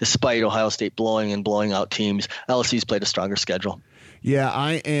season, despite Ohio State blowing out teams. LSU's played a stronger schedule. Yeah,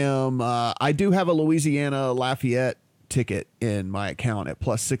 I am. I do have a Louisiana Lafayette ticket in my account at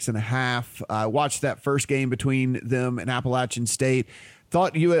 +6.5. I watched that first game between them and Appalachian State.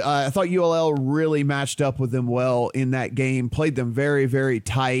 I thought ULL really matched up with them well in that game, played them very, very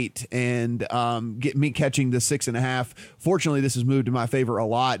tight, and get me catching the 6.5. Fortunately, this has moved in my favor a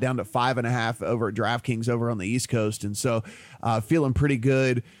lot, down to 5.5 over at DraftKings over on the East Coast. And so feeling pretty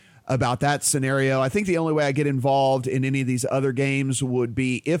good about that scenario. I think the only way I get involved in any of these other games would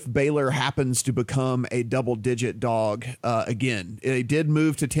be if Baylor happens to become a double-digit dog again. It did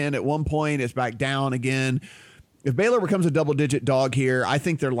move to 10 at one point. It's back down again. If Baylor becomes a double-digit dog here, I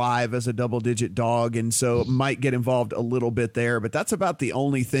think they're live as a double-digit dog, and so might get involved a little bit there. But that's about the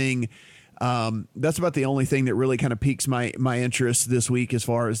only thing That's about the only thing that really kind of piques my interest this week as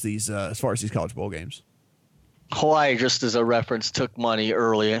far as these college bowl games. Hawaii, just as a reference, took money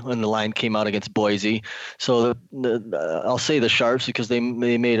early when the line came out against Boise. So I'll say the Sharps because they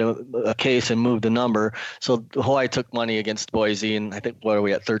made a case and moved the number. So Hawaii took money against Boise, and I think, what are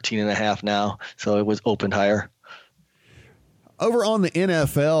we at, 13.5 now? So it was opened higher. Over on the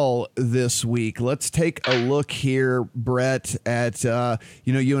NFL this week, let's take a look here, Brett, at,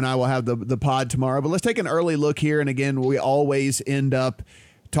 you and I will have the pod tomorrow, but let's take an early look here. And again, we always end up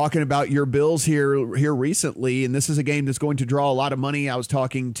talking about your Bills here recently, and this is a game that's going to draw a lot of money. I was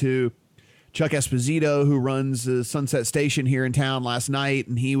talking to Chuck Esposito, who runs the Sunset Station here in town last night,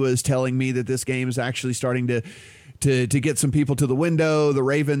 and he was telling me that this game is actually starting to get some people to the window. The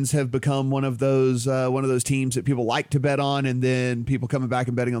Ravens have become one of those teams that people like to bet on, and then people coming back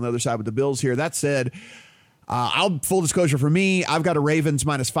and betting on the other side with the Bills here. That said, full disclosure for me, I've got a Ravens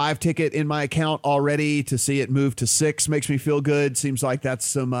 -5 ticket in my account already. To see it move to 6 makes me feel good. Seems like that's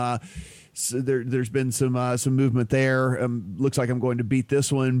some there's been some movement there. Looks like I'm going to beat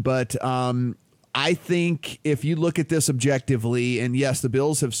this one, but I think if you look at this objectively, and yes, the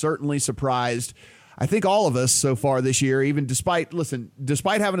Bills have certainly surprised, I think, all of us so far this year, even despite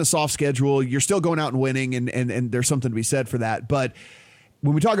having a soft schedule, you're still going out and winning, and there's something to be said for that. But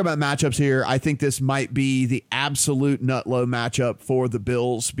when we talk about matchups here, I think this might be the absolute nut-low matchup for the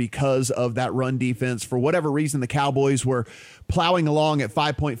Bills because of that run defense. For whatever reason, the Cowboys were plowing along at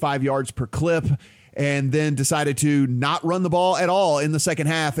 5.5 yards per clip and then decided to not run the ball at all in the second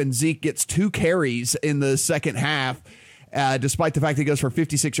half, and Zeke gets 2 carries in the second half, despite the fact that he goes for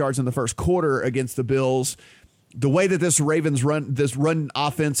 56 yards in the first quarter against the Bills. The way that this Ravens run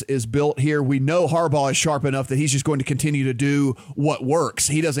offense is built here, we know Harbaugh is sharp enough that he's just going to continue to do what works.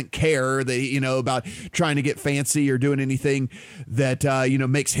 He doesn't care that, about trying to get fancy or doing anything that,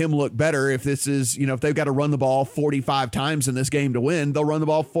 makes him look better. If this is, if they've got to run the ball 45 times in this game to win, they'll run the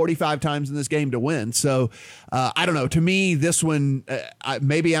ball 45 times in this game to win. So I don't know. To me, this one,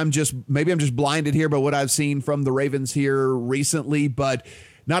 maybe I'm just blinded here by what I've seen from the Ravens here recently, but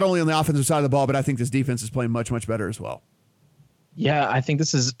not only on the offensive side of the ball, but I think this defense is playing much, much better as well. Yeah, I think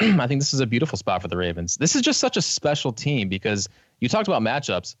this is a beautiful spot for the Ravens. This is just such a special team because you talked about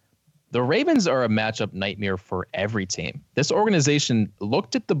matchups. The Ravens are a matchup nightmare for every team. This organization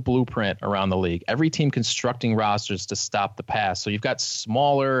looked at the blueprint around the league, every team constructing rosters to stop the pass. So you've got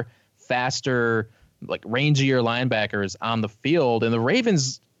smaller, faster, like rangier linebackers on the field, and the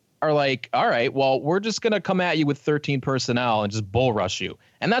Ravens are like, all right, well, we're just going to come at you with 13 personnel and just bull rush you.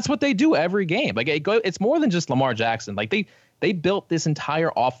 And that's what they do every game. Like it's more than just Lamar Jackson. Like they built this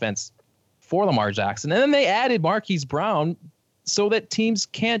entire offense for Lamar Jackson. And then they added Marquise Brown so that teams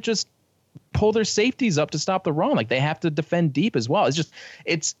can't just pull their safeties up to stop the run. Like they have to defend deep as well.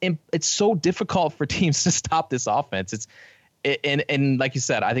 It's so difficult for teams to stop this offense. And like you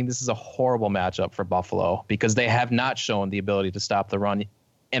said, I think this is a horrible matchup for Buffalo because they have not shown the ability to stop the run.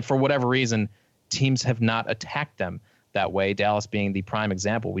 And for whatever reason, teams have not attacked them that way, Dallas being the prime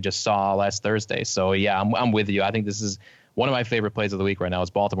example we just saw last Thursday. So, yeah, I'm with you. I think this is one of my favorite plays of the week right now is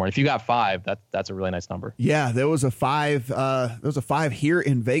Baltimore. If you got 5, that's a really nice number. Yeah, there was a 5. There was a 5 here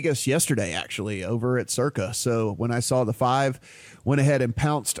in Vegas yesterday, actually, over at Circa. So when I saw the 5, went ahead and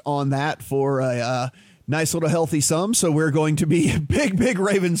pounced on that for a nice little healthy sum. So we're going to be big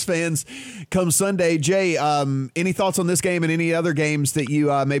Ravens fans come Sunday. Jay, any thoughts on this game and any other games that you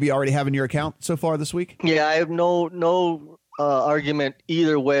maybe already have in your account so far this week? Yeah, I have no argument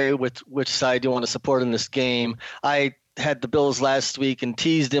either way with which side you want to support in this game. I had the Bills last week and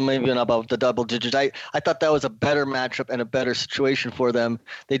teased them even about the double digits. I thought that was a better matchup and a better situation for them.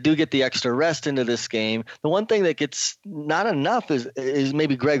 They do get the extra rest into this game. The one thing that gets not enough is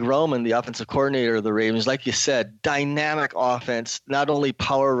maybe Greg Roman, the offensive coordinator of the Ravens. Like you said, dynamic offense, not only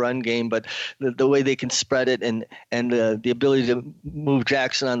power run game, but the way they can spread it and the ability to move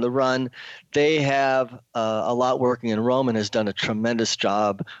Jackson on the run. They have a lot working, and Roman has done a tremendous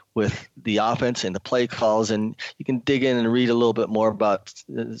job with the offense and the play calls, and you can dig in and read a little bit more about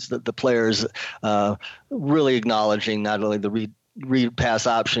the players really acknowledging not only the read pass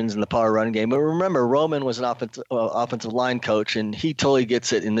options and the power run game. But remember, Roman was an offensive line coach, and he totally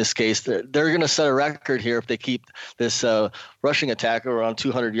gets it in this case. They're going to set a record here if they keep this rushing attack around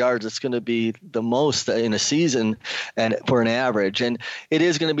 200 yards. It's going to be the most in a season and for an average. And it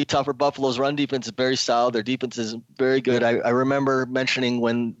is going to be tougher. Buffalo's run defense is very solid. Their defense is very good. I remember mentioning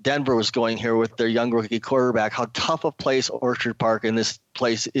when Denver was going here with their young rookie quarterback, how tough a place Orchard Park in this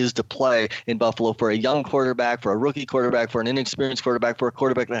place is to play in Buffalo for a young quarterback, for a rookie quarterback, for an inexperienced quarterback, for a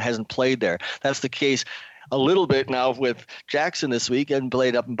quarterback that hasn't played there. That's the case a little bit now with Jackson this week and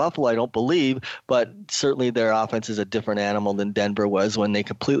played up in Buffalo, I don't believe, but certainly their offense is a different animal than Denver was when they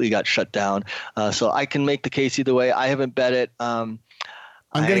completely got shut down. So I can make the case either way. I haven't bet it. I'm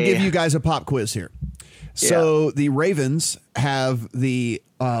going to give you guys a pop quiz here. So the Ravens have the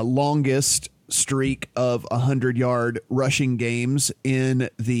longest streak of 100-yard rushing games in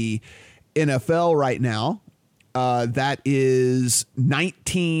the NFL right now. That is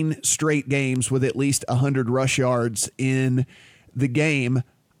 19 straight games with at least 100 rush yards in the game.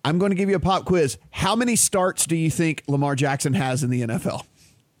 I'm going to give you a pop quiz. How many starts do you think Lamar Jackson has in the NFL?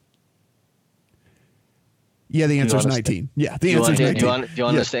 Yeah, the answer is 19. Yeah, the answer is 19. Do you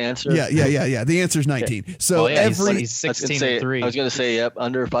want us to answer? Yeah. The answer is 19. Okay. So he's 16-3. I was going to say,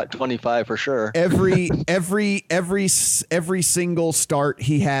 under 25 for sure. Every single start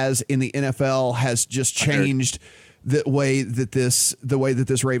he has in the NFL has just changed the way that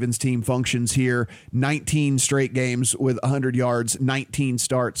this Ravens team functions here. 19 straight games with 100 yards, 19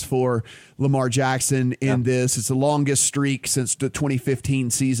 starts for Lamar Jackson in this. It's the longest streak since the 2015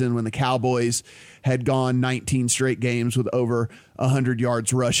 season when the Cowboys had gone 19 straight games with over 100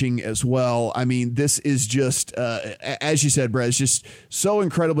 yards rushing as well. I mean, this is just, as you said, Brett, it's just so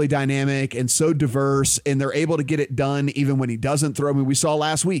incredibly dynamic and so diverse, and they're able to get it done even when he doesn't throw. I mean, we saw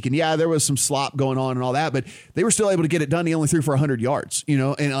last week, and there was some slop going on and all that, but they were still able to get it done. He only threw for 100 yards,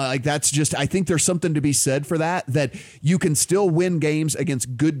 and like that's just, I think there's something to be said for that you can still win games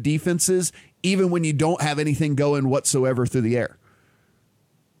against good defenses even when you don't have anything going whatsoever through the air.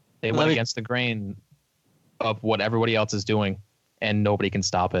 They went against the grain of what everybody else is doing, and nobody can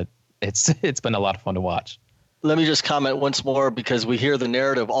stop it. It's been a lot of fun to watch. Let me just comment once more, because we hear the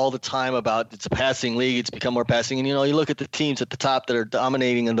narrative all the time about it's a passing league. It's become more passing. And, you look at the teams at the top that are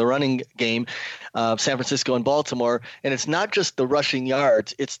dominating in the running game, San Francisco and Baltimore, and it's not just the rushing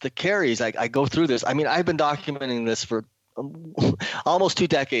yards. It's the carries. I go through this. I mean, I've been documenting this for almost 2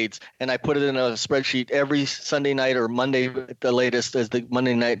 decades, and I put it in a spreadsheet every Sunday night or Monday at the latest as the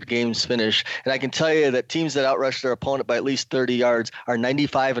Monday night games finish. And I can tell you that teams that outrush their opponent by at least 30 yards are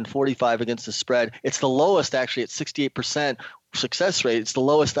 95 and 45 against the spread. It's the lowest actually at 68% success rate. It's the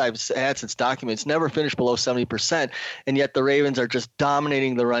lowest I've had since documents. Never finished below 70%. And yet the Ravens are just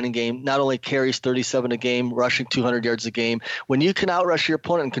dominating the running game. Not only carries 37 a game, rushing 200 yards a game. When you can outrush your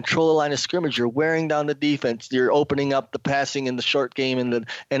opponent and control the line of scrimmage, you're wearing down the defense. You're opening up the passing in the short game and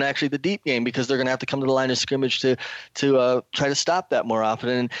actually the deep game, because they're going to have to come to the line of scrimmage to try to stop that more often.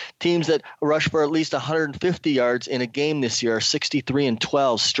 And teams that rush for at least 150 yards in a game this year are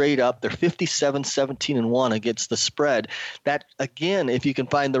 63-12 straight up. They're 57-17-1 against the spread. That, again, if you can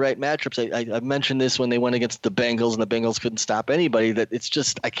find the right matchups, I mentioned this when they went against the Bengals and the Bengals couldn't stop anybody, that it's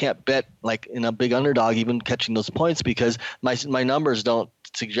just, I can't bet like in a big underdog even catching those points, because my numbers don't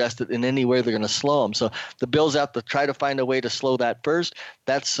suggest that in any way they're going to slow them. So the Bills have to try to find a way to slow that first.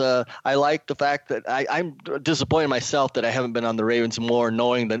 That's I like the fact that I'm disappointed myself that I haven't been on the Ravens more,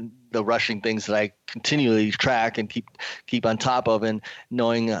 knowing that the rushing things that I continually track and keep on top of, and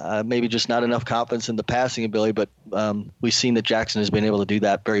knowing maybe just not enough confidence in the passing ability. But we've seen that Jackson has been able to do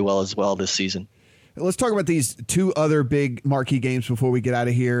that very well as well this season. Let's talk about these 2 other big marquee games before we get out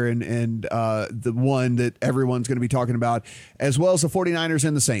of here, and the one that everyone's going to be talking about, as well as the 49ers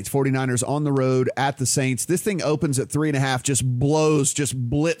and the Saints. 49ers on the road at the Saints. This thing opens at 3.5, just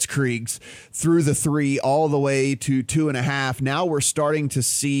blitzkriegs through the 3 all the way to 2.5. Now we're starting to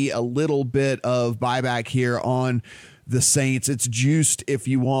see a little bit of buyback here on the Saints. It's juiced if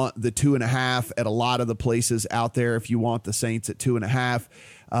you want the 2.5 at a lot of the places out there. If you want the Saints at 2.5,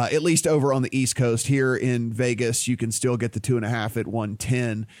 at least over on the East Coast. Here in Vegas, you can still get the 2.5 at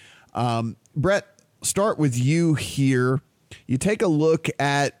 110. Brett, start with you here. You take a look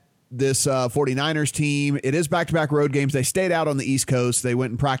at this 49ers team. It is back-to-back road games. They stayed out on the East Coast. They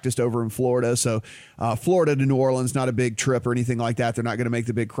went and practiced over in Florida. So Florida to New Orleans, not a big trip or anything like that. They're not going to make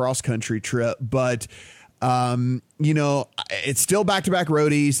the big cross-country trip. But it's still back-to-back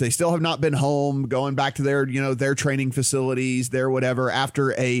roadies. They still have not been home, going back to their training facilities, their whatever,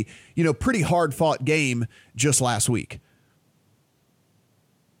 after a, pretty hard fought game just last week.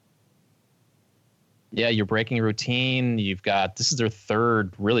 Yeah, you're breaking routine. This is their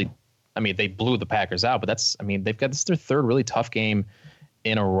third really, they blew the Packers out, but this is their third really tough game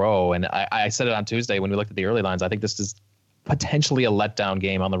in a row. And I said it on Tuesday when we looked at the early lines. I think this is potentially a letdown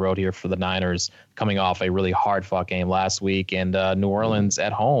game on the road here for the Niners, coming off a really hard-fought game last week, and New Orleans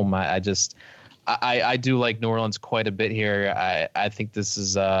at home. I do like New Orleans quite a bit here. I think this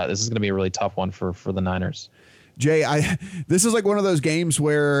is going to be a really tough one for the Niners. Jay, this is like one of those games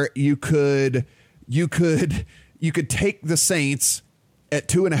where you could take the Saints at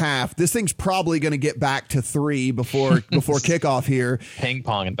 2.5. This thing's probably going to get back to 3 before kickoff here. Ping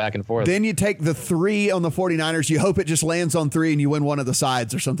pong and back and forth. Then you take the 3 on the 49ers. You hope it just lands on 3 and you win one of the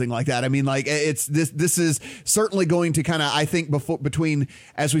sides or something like that. I mean, like, it's this is certainly going to kind of, I think, between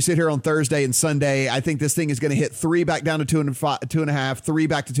as we sit here on Thursday and Sunday, I think this thing is going to hit 3 back down to 2.5, 3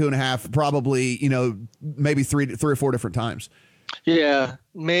 back to 2.5, probably, maybe three or four different times. Yeah,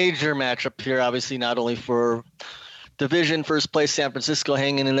 major matchup here, obviously, not only for division first place San Francisco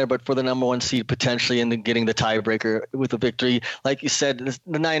hanging in there, but for the number 1 seed potentially and then getting the tiebreaker with a victory. Like you said,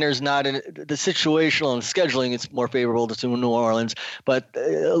 the Niners not in the situational and scheduling, it's more favorable to New Orleans, but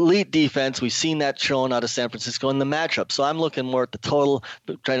elite defense, we've seen that shown out of San Francisco in the matchup. So I'm looking more at the total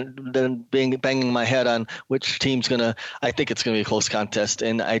than banging my head on which team's I think it's going to be a close contest.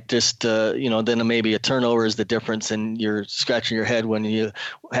 And I just, then maybe a turnover is the difference and you're scratching your head when you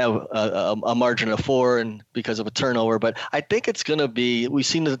have a margin of 4 and because of a turnover. But I think it's going to be, we've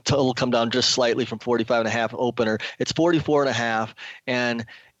seen the total come down just slightly from 45.5 opener. It's 44.5. And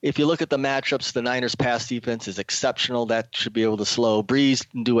if you look at the matchups, the Niners pass defense is exceptional. That should be able to slow Breeze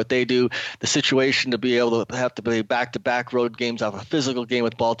and do what they do. The situation to be able to have to play back-to-back road games off a physical game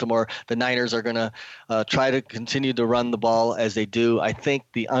with Baltimore, the Niners are going to try to continue to run the ball as they do. I think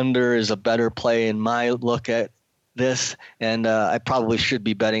the under is a better play in my look at this, and I probably should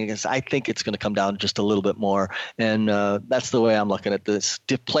be betting against. I think it's going to come down just a little bit more, and that's the way I'm looking at this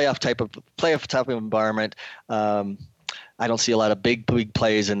playoff type of environment. I don't see a lot of big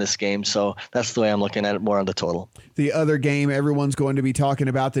plays in this game, so that's the way I'm looking at it more on the total. The other game everyone's going to be talking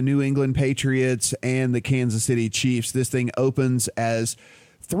about, the New England Patriots and the Kansas City Chiefs. This thing opens as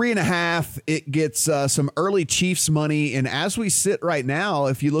 3.5. It gets some early Chiefs money. And as we sit right now,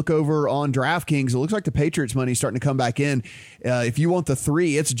 if you look over on DraftKings, it looks like the Patriots money is starting to come back in. If you want the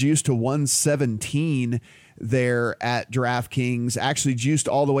 3, it's juiced to 117 there at DraftKings, actually juiced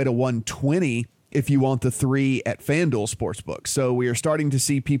all the way to 120 if you want the 3 at FanDuel Sportsbook. So we are starting to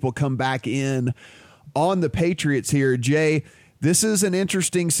see people come back in on the Patriots here. Jay, this is an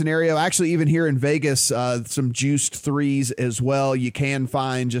interesting scenario. Actually, even here in Vegas, some juiced 3s as well. You can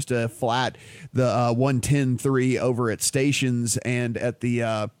find just a flat, the 110-3 over at stations and at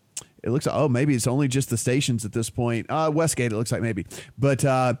the, it looks like, maybe it's only just the stations at this point. Westgate, it looks like maybe. But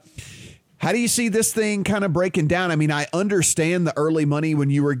how do you see this thing kind of breaking down? I mean, I understand the early money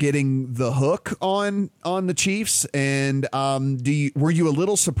when you were getting the hook on the Chiefs. And were you a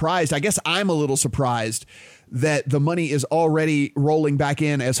little surprised? I guess I'm a little surprised that the money is already rolling back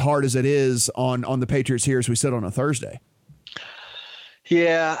in as hard as it is on the Patriots here as we sit on a Thursday.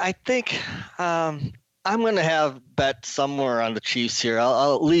 Yeah, I think I'm going to have bet somewhere on the Chiefs here.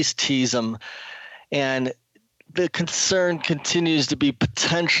 I'll at least tease them. And the concern continues to be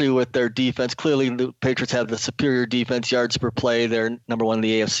potentially with their defense. Clearly, the Patriots have the superior defense, yards per play. They're number 1 in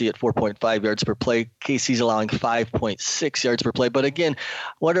the AFC at 4.5 yards per play. KC's allowing 5.6 yards per play. But again,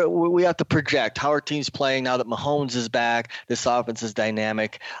 we have to project how our team's playing now that Mahomes is back. This offense is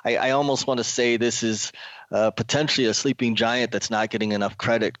dynamic. I almost want to say this is potentially a sleeping giant that's not getting enough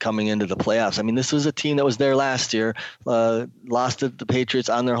credit coming into the playoffs. I mean, this was a team that was there last year, lost to the Patriots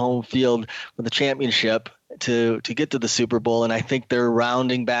on their home field with the championship to get to the Super Bowl. And I think they're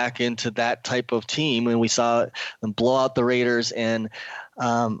rounding back into that type of team. And we saw them blow out the Raiders. And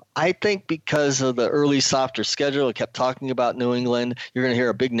I think because of the early softer schedule, I kept talking about New England. You're going to hear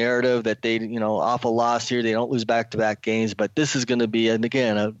a big narrative that they, awful loss here. They don't lose back-to-back games, but this is going to be, and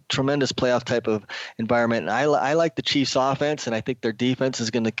again, a tremendous playoff type of environment. And I like the Chiefs offense, and I think their defense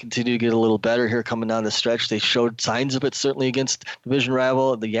is going to continue to get a little better here coming down the stretch. They showed signs of it certainly against division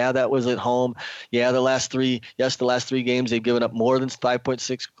rival. That was at home. The last 3 games, they've given up more than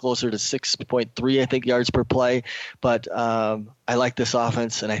 5.6, closer to 6.3, I think, yards per play. But I like this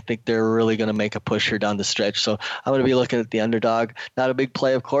offense, and I think they're really going to make a push here down the stretch. So I'm going to be looking at the underdog. Not a big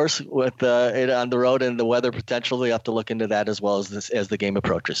play, of course, with it on the road and the weather potential. We have to look into that as well as the game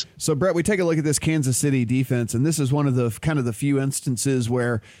approaches. So, Brett, we take a look at this Kansas City defense, and this is one of the kind of the few instances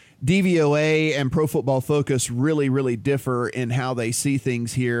where DVOA and Pro Football Focus really, really differ in how they see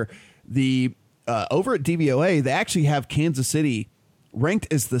things here. The over at DVOA, they actually have Kansas City ranked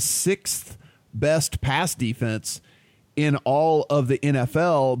as the 6th best pass defense in all of the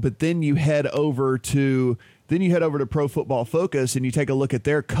NFL, but then you head over to Pro Football Focus and you take a look at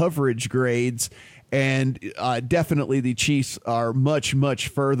their coverage grades, and definitely the Chiefs are much, much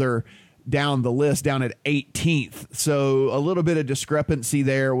further down the list, down at 18th. So a little bit of discrepancy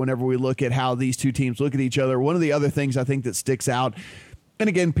there whenever we look at how these two teams look at each other. One of the other things I think that sticks out, and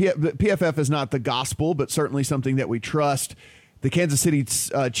again, PFF is not the gospel, but certainly something that we trust. The Kansas City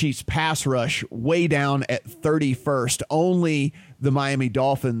Chiefs pass rush way down at 31st. Only the Miami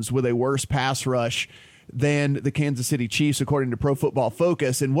Dolphins with a worse pass rush than the Kansas City Chiefs, according to Pro Football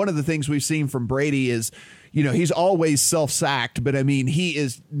Focus. And one of the things we've seen from Brady is, he's always self-sacked, but I mean, he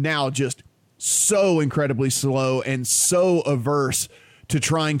is now just so incredibly slow and so averse to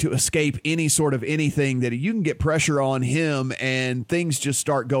trying to escape any sort of anything that you can get pressure on him and things just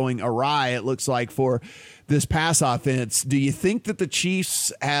start going awry, it looks like, for this pass offense. Do you think that the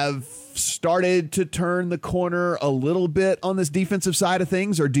Chiefs have started to turn the corner a little bit on this defensive side of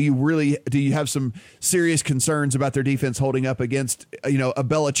things, or do you have some serious concerns about their defense holding up against, a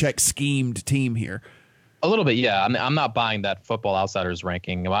Belichick schemed team here? A little bit, yeah. I'm not buying that Football Outsiders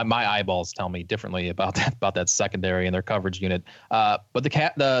ranking. My eyeballs tell me differently about that secondary and their coverage unit. But the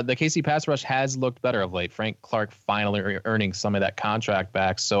KC pass rush has looked better of late. Frank Clark finally earning some of that contract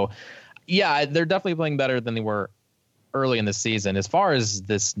back. So, yeah, they're definitely playing better than they were early in the season. As far as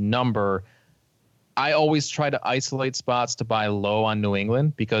this number, I always try to isolate spots to buy low on New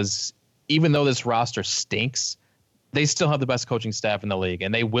England, because even though this roster stinks, they still have the best coaching staff in the league,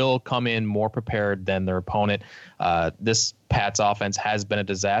 and they will come in more prepared than their opponent. This Pats offense has been a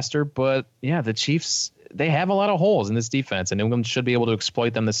disaster, but yeah, the Chiefs, they have a lot of holes in this defense, and New England should be able to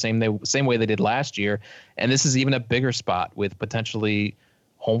exploit them the same way they did last year. And this is even a bigger spot with potentially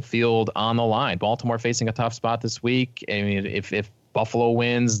home field on the line. Baltimore facing a tough spot this week. I mean, if Buffalo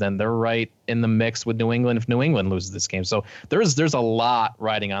wins, then they're right in the mix with New England if New England loses this game. So there's a lot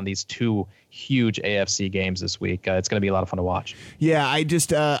riding on these two huge AFC games this week. It's going to be a lot of fun to watch. Yeah, I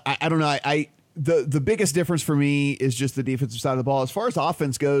just I don't know. The biggest difference for me is just the defensive side of the ball. As far as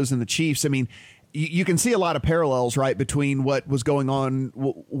offense goes and the Chiefs, I mean, you can see a lot of parallels, right, between what was going on,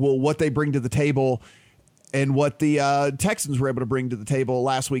 what they bring to the table, and what the Texans were able to bring to the table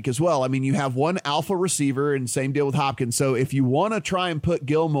last week as well. I mean, you have one alpha receiver, and same deal with Hopkins. So if you want to try and put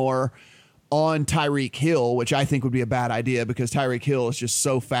Gilmore on Tyreek Hill, which I think would be a bad idea because Tyreek Hill is just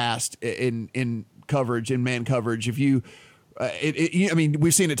so fast in coverage, in man coverage. If you, I mean,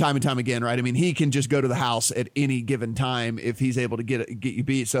 we've seen it time and time again, right? I mean, he can just go to the house at any given time if he's able to get you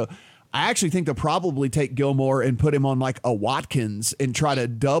beat. So I actually think they'll probably take Gilmore and put him on like a Watkins and try to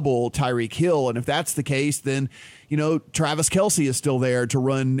double Tyreek Hill. And if that's the case, then, Travis Kelce is still there to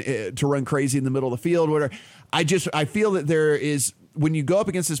run crazy in the middle of the field. Whatever. I feel that there is, when you go up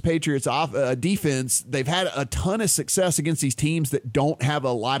against this Patriots defense, they've had a ton of success against these teams that don't have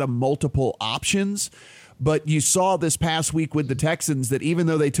a lot of multiple options. But you saw this past week with the Texans that even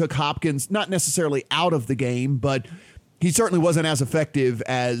though they took Hopkins, not necessarily out of the game, but he certainly wasn't as effective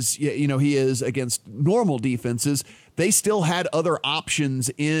as he is against normal defenses. They still had other options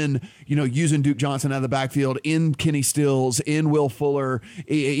in, using Duke Johnson out of the backfield, in Kenny Stills, in Will Fuller,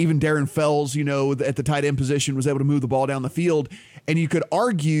 even Darren Fells, at the tight end position was able to move the ball down the field. And you could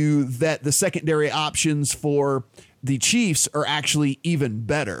argue that the secondary options for the Chiefs are actually even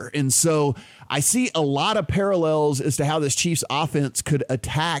better. And so I see a lot of parallels as to how this Chiefs offense could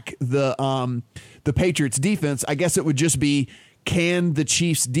attack the Patriots defense. I guess it would just be, can the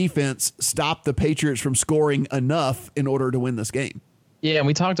Chiefs defense stop the Patriots from scoring enough in order to win this game? Yeah, and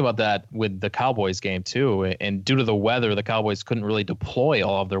we talked about that with the Cowboys game too. And due to the weather, the Cowboys couldn't really deploy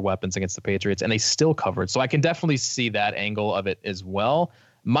all of their weapons against the Patriots, and they still covered. So I can definitely see that angle of it as well.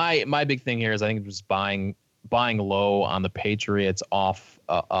 My big thing here is I think just buying low on the Patriots off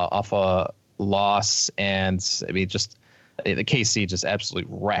a loss, and I mean, just the KC just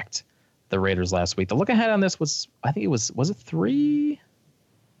absolutely wrecked the Raiders last week. The look ahead on this was, I think was it 3?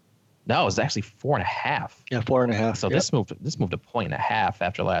 No, it was actually 4.5. Yeah, 4.5. So this moved 1.5 points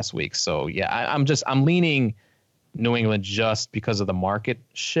after last week. So yeah, I'm leaning New England just because of the market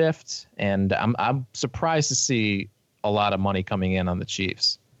shift, and I'm surprised to see a lot of money coming in on the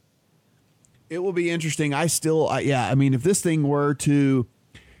Chiefs. It will be interesting. I mean, if this thing were to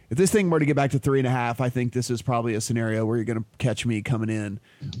get back to 3.5, I think this is probably a scenario where you're going to catch me coming in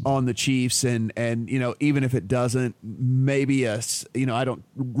on the Chiefs. And even if it doesn't, maybe I don't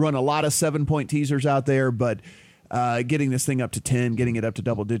run a lot of 7-point teasers out there, but getting this thing up to 10, getting it up to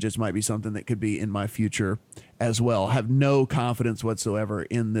double digits might be something that could be in my future as well. Have no confidence whatsoever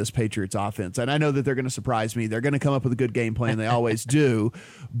in this Patriots offense. And I know that they're going to surprise me. They're going to come up with a good game plan. They always do.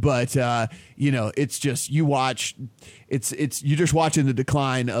 But, it's just, you're just watching the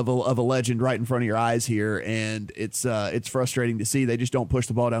decline of a legend right in front of your eyes here. And it's frustrating to see. They just don't push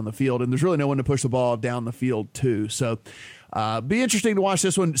the ball down the field. And there's really no one to push the ball down the field too. So, be interesting to watch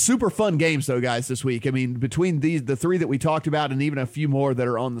this one. Super fun games though, guys, this week. I mean, between the three that we talked about and even a few more that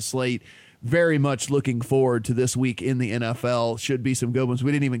are on the slate, very much looking forward to this week in the NFL. Should be some good ones.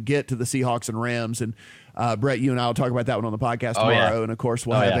 We didn't even get to the Seahawks and Rams, and Brett, you and I will talk about that one on the podcast tomorrow. And of course,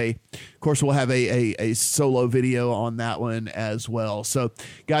 we'll have a solo video on that one as well. So,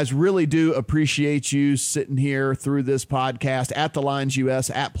 guys, really do appreciate you sitting here through this podcast. At The Lines US,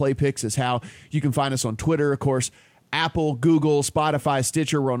 at PlayPicks is how you can find us on Twitter. Of course, Apple, Google, Spotify,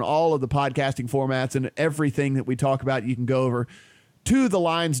 Stitcher. We're on all of the podcasting formats, and everything that we talk about, you can go over to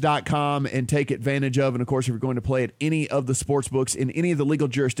thelines.com and take advantage of. And of course, if you're going to play at any of the sports books in any of the legal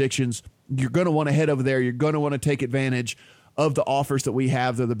jurisdictions, you're going to want to head over there. You're going to want to take advantage of the offers that we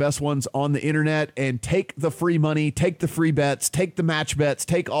have. They're the best ones on the internet, and take the free money, take the free bets, take the match bets,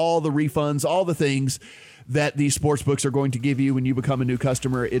 take all the refunds, all the things that these sports books are going to give you when you become a new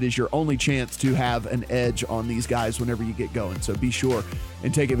customer. It is your only chance to have an edge on these guys whenever you get going. So be sure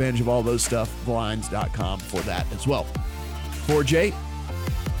and take advantage of all those stuff, thelines.com, for that as well. For Jay,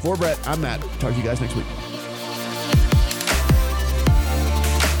 for Brett, I'm Matt. Talk to you guys next week.